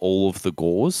lost all of the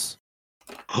gores.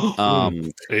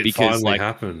 It because finally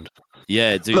happened.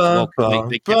 Yeah, dude. Well,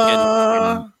 they kept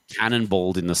getting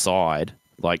cannonballed in the side,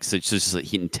 like so it's just like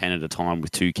hitting 10 at a time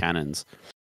with 2 cannons,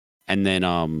 and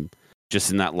then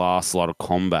just in that last lot of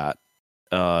combat,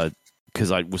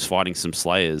 because I was fighting some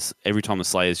Slayers. Every time the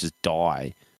Slayers just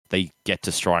die, they get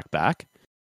to strike back.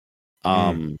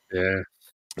 Yeah.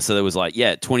 So there was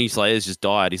 20 Slayers just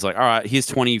died. He's like, all right, here's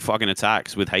 20 fucking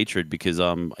attacks with hatred because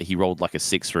he rolled like a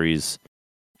 6 for his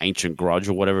ancient grudge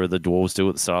or whatever the dwarves do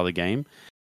at the start of the game.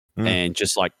 And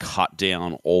just like cut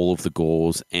down all of the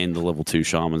gores and the level 2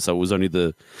 shaman. So it was only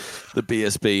the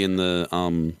BSB and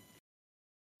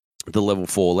the level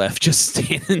 4 left just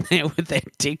standing there with their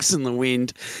dicks in the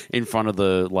wind in front of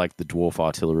the dwarf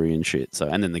artillery and shit. So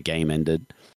and then the game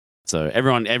ended. So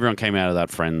everyone came out of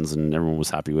that friends, and everyone was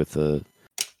happy with the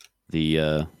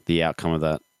outcome of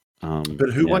that. But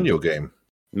who won your game?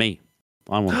 Me.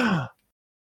 I won.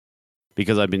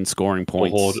 Because I've been scoring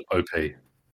points. Horde OP.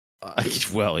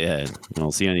 Well, yeah.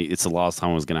 Well, it's the last time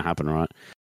it was going to happen, right?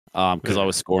 Because I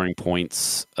was scoring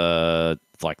points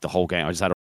like the whole game. I just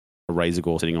had a Razor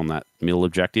Gore sitting on that middle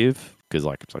objective because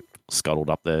it's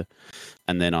scuttled up there.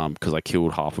 And then because I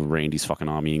killed half of Randy's fucking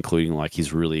army, including like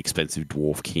his really expensive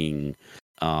dwarf king,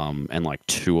 and like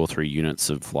 2 or 3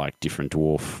 units of like different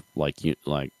dwarf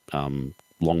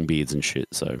Longbeards and shit.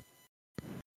 So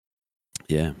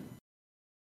yeah,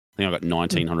 I think I got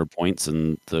 1,900 points,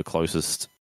 and the closest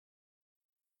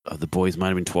of the boys might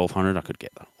have been 1,200. I could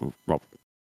get that. Rob,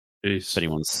 if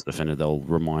anyone's offended, they'll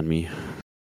remind me.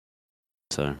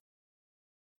 So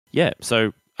yeah,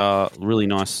 so really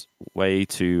nice way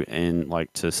to end,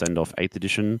 to send off 8th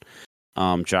edition.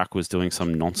 Jack was doing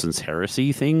some nonsense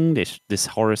heresy thing. This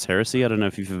Horus Heresy. I don't know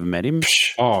if you've ever met him.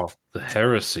 Oh, the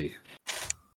heresy.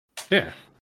 Yeah.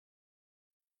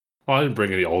 I didn't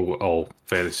bring any old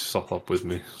fantasy stuff up with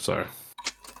me, so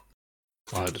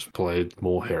I just played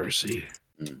more heresy.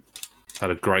 Had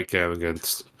a great game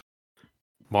against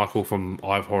Michael from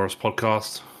I've Horus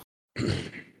podcast.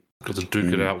 Got to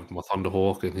duke it out with my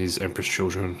Thunderhawk and his Empress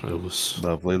Children. It was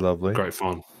lovely. Great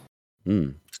fun.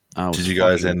 Did you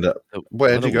guys end up?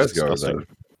 Where did you guys go over there?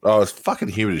 Oh, it's fucking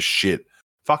humid as shit.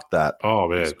 Fuck that. Oh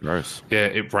man, it's gross. Yeah,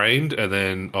 it rained and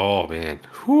then oh man,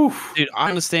 whew. Dude, I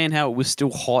understand how it was still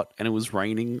hot and it was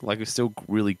raining. Like it was still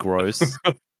really gross.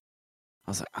 I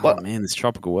was like, oh man, this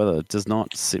tropical weather does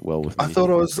not sit well with me. I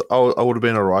thought I would have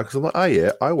been alright because I'm like, oh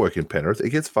yeah, I work in Penrith. It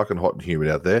gets fucking hot and humid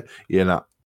out there. Yeah,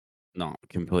 no,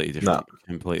 completely different. No,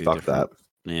 completely fuck different.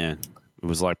 that. Yeah, it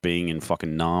was like being in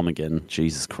fucking Nam again.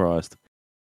 Jesus Christ.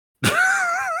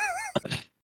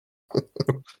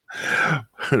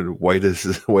 way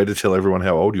to tell everyone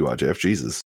how old you are, Jeff.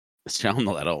 Jesus. I'm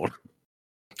not that old.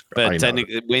 But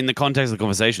technically, in the context of the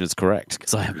conversation, it's correct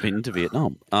because I have been to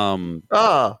Vietnam.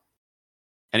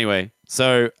 Anyway,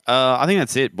 so I think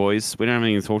that's it, boys. We don't have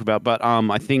anything to talk about, but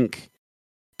I think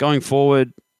going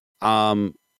forward,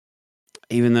 even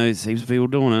though it seems people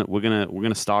doing it, we're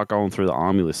gonna start going through the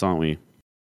army list, aren't we?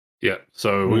 Yeah.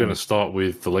 So we're gonna start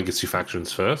with the legacy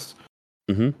factions first.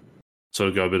 Mm-hmm. So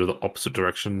go a bit of the opposite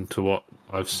direction to what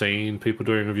I've seen people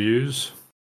doing reviews.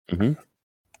 Mm-hmm.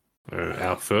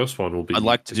 Our first one will be. I'd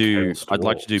like to do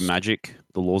Chaos magic,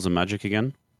 the laws of magic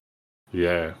again.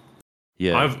 Yeah,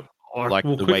 Yeah,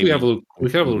 we'll the way quickly have a look. We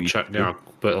can have a little we chat used to. now,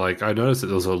 but like I noticed that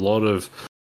there's a lot of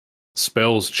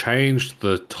spells changed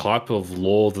the type of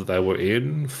lore that they were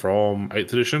in from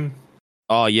 8th edition.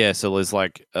 Oh yeah, so there's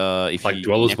like if Like you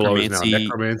Dwellers Below is now necromancy,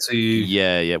 necromancy.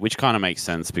 yeah, which kind of makes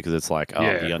sense because it's like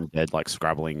Yeah. the undead like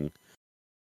scrabbling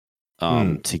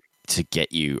Hmm. to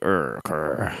get you.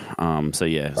 So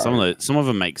yeah, some of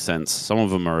them make sense. Some of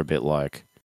them are a bit like,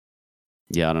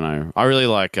 yeah, I don't know. I really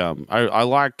like I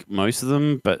like most of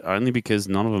them, but only because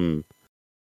none of them,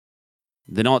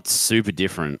 they're not super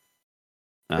different.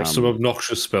 There's some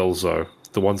obnoxious spells though.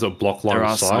 The ones that block line there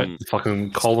of are sight. some- The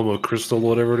fucking column of crystal, or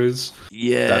whatever it is.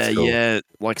 Yeah, That's cool. yeah.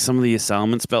 Like some of the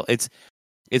assailant spell. It's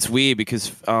weird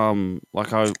because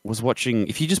like I was watching.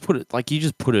 If you just put it like you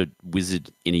just put a wizard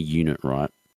in a unit, right?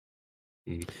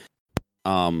 Mm.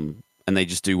 And they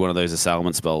just do one of those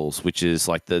assailant spells, which is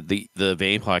like the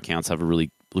vampire counts have a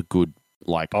really good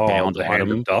like bound the hand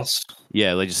item. of dust.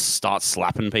 Yeah, they just start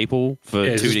slapping people for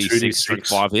Yeah, it's just 2d6 for 2d6.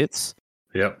 5 hits.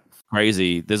 Yep.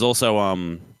 Crazy. There's also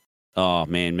oh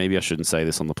man, maybe I shouldn't say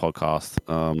this on the podcast.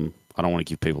 I don't want to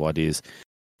give people ideas.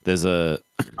 There's the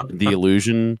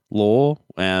illusion law,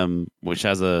 which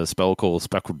has a spell called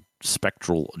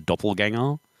spectral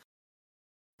doppelganger,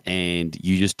 and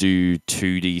you just do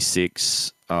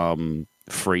 2d6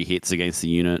 free hits against the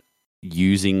unit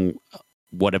using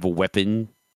whatever weapon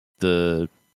the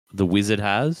wizard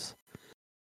has.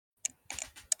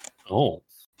 Oh.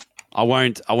 I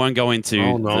won't go into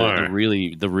Oh, no.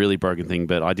 the really broken thing,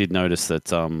 but I did notice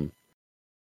that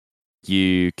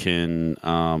you can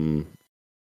Well,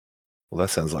 that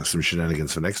sounds like some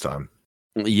shenanigans for next time.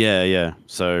 yeah.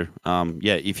 So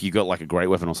if you got like a great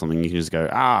weapon or something, you can just go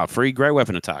free great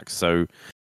weapon attacks. So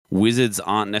wizards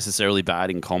aren't necessarily bad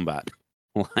in combat.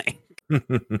 Like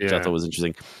which I thought was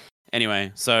interesting.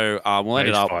 Anyway, so we'll end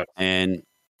it up Fight. and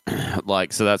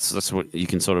like so that's what you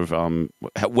can sort of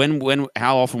when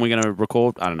how often we're going to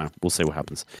record, I don't know, we'll see what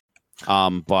happens.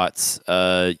 But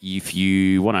if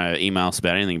you want to email us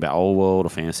about anything about old world or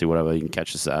fantasy, whatever, you can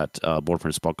catch us at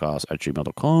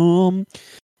borderprincepodcast@gmail.com.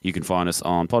 You can find us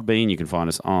on Podbean. You can find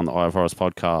us on the IFRS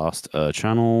podcast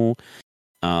channel.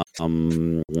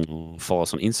 Follow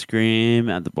us on Instagram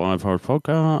at the IFRS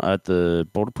podcast, at the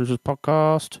Border Princess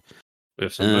podcast. We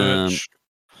have some merch.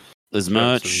 There's Shirts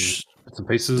merch, and bits and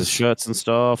pieces. the shirts and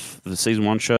stuff. The season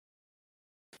 1 shirt.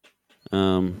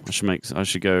 I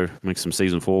should go make some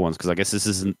season 4 ones because I guess this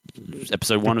isn't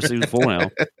episode 1 of season 4 now.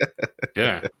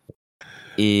 Yeah.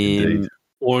 Indeed.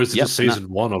 Or is it just season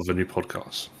 1 of the new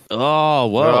podcast? Oh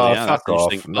well, Oh, yeah, fuck that's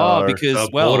off. interesting. No. Because The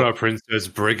Border Princess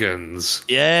Brigands.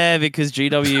 yeah, because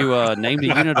GW named a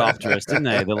unit after us, didn't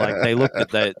they? They looked at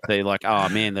that, they like, oh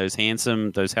man, those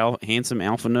handsome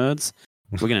alpha nerds.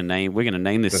 We're gonna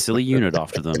name this silly unit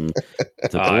after them. The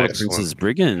Border excellent. Princess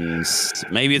Brigands.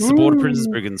 Maybe it's the Border Princess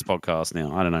Brigands podcast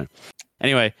now. I don't know.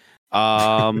 Anyway,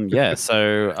 yeah.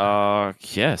 So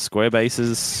square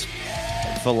bases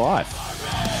for life.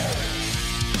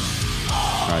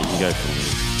 All right, you go.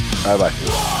 Bye bye.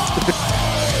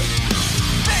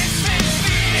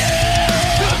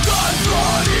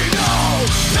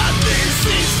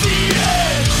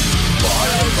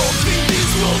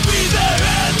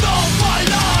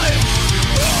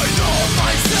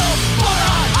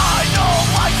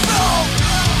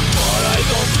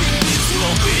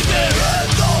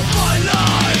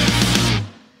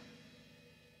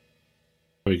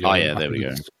 Oh yeah, there we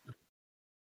go.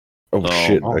 Oh,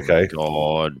 shit. Oh, Okay.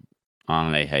 God,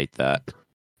 I hate that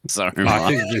so much. I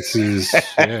think this is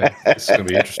this is gonna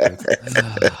be interesting.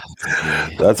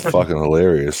 That's fucking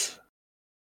hilarious.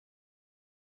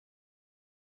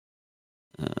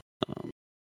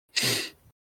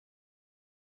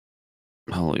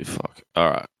 Holy fuck! All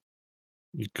right.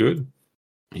 You good?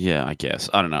 Yeah, I guess.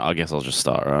 I don't know. I guess I'll just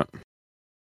start, right?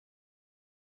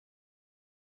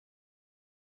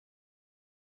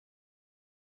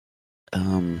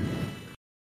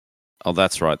 Oh,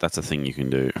 that's right. That's a thing you can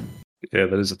do. Yeah,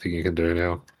 that is a thing you can do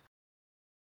now.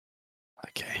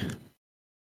 Okay.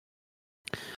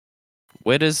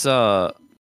 Where does the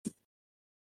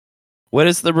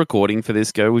recording for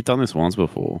this go? We've done this once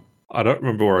before. I don't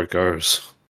remember where it goes.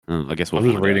 I guess we'll I'm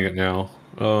just find reading out. it now.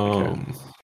 Okay.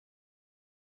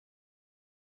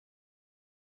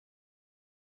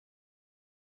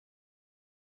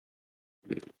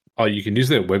 Oh, you can use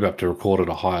their web app to record at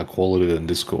a higher quality than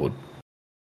Discord.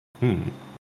 Oh,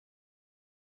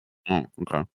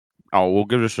 okay. Oh, we'll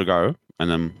give this a go and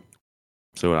then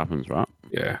see what happens, right?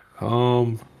 Yeah. How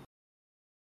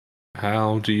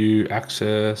do you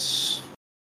access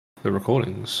the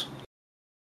recordings.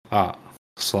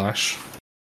 Slash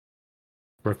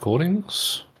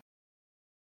recordings.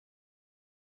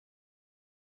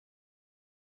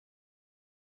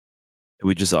 Did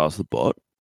we just ask the bot?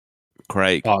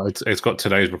 Craig. Oh, it's got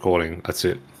today's recording. That's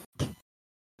it. Just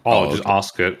okay.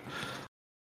 ask it.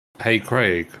 Hey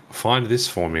Craig, find this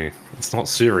for me. It's not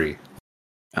Siri.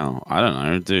 Oh, I don't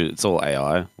know, dude. It's all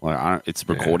AI. Like, it's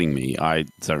recording me. I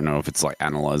don't know if it's like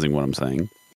analyzing what I'm saying.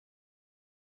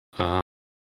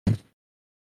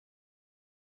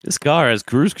 This car has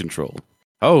cruise control.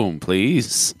 Home,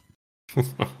 please. All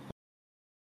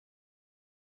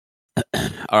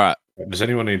right. Does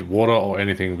anyone need water or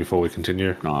anything before we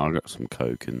continue? No, I got some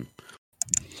Coke and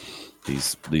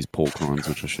these pork rinds,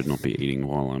 which I should not be eating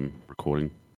while I'm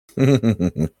recording.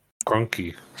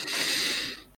 Grunky.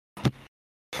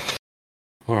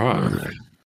 All right.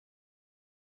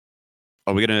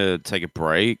 Are we gonna take a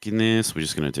break in this? We're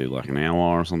just gonna do like an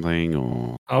hour or something,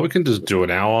 or We can just do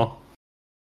an hour.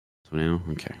 an hour?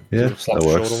 Okay. Yeah, Do a slightly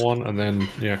that works. shorter one, and then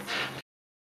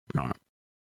All right.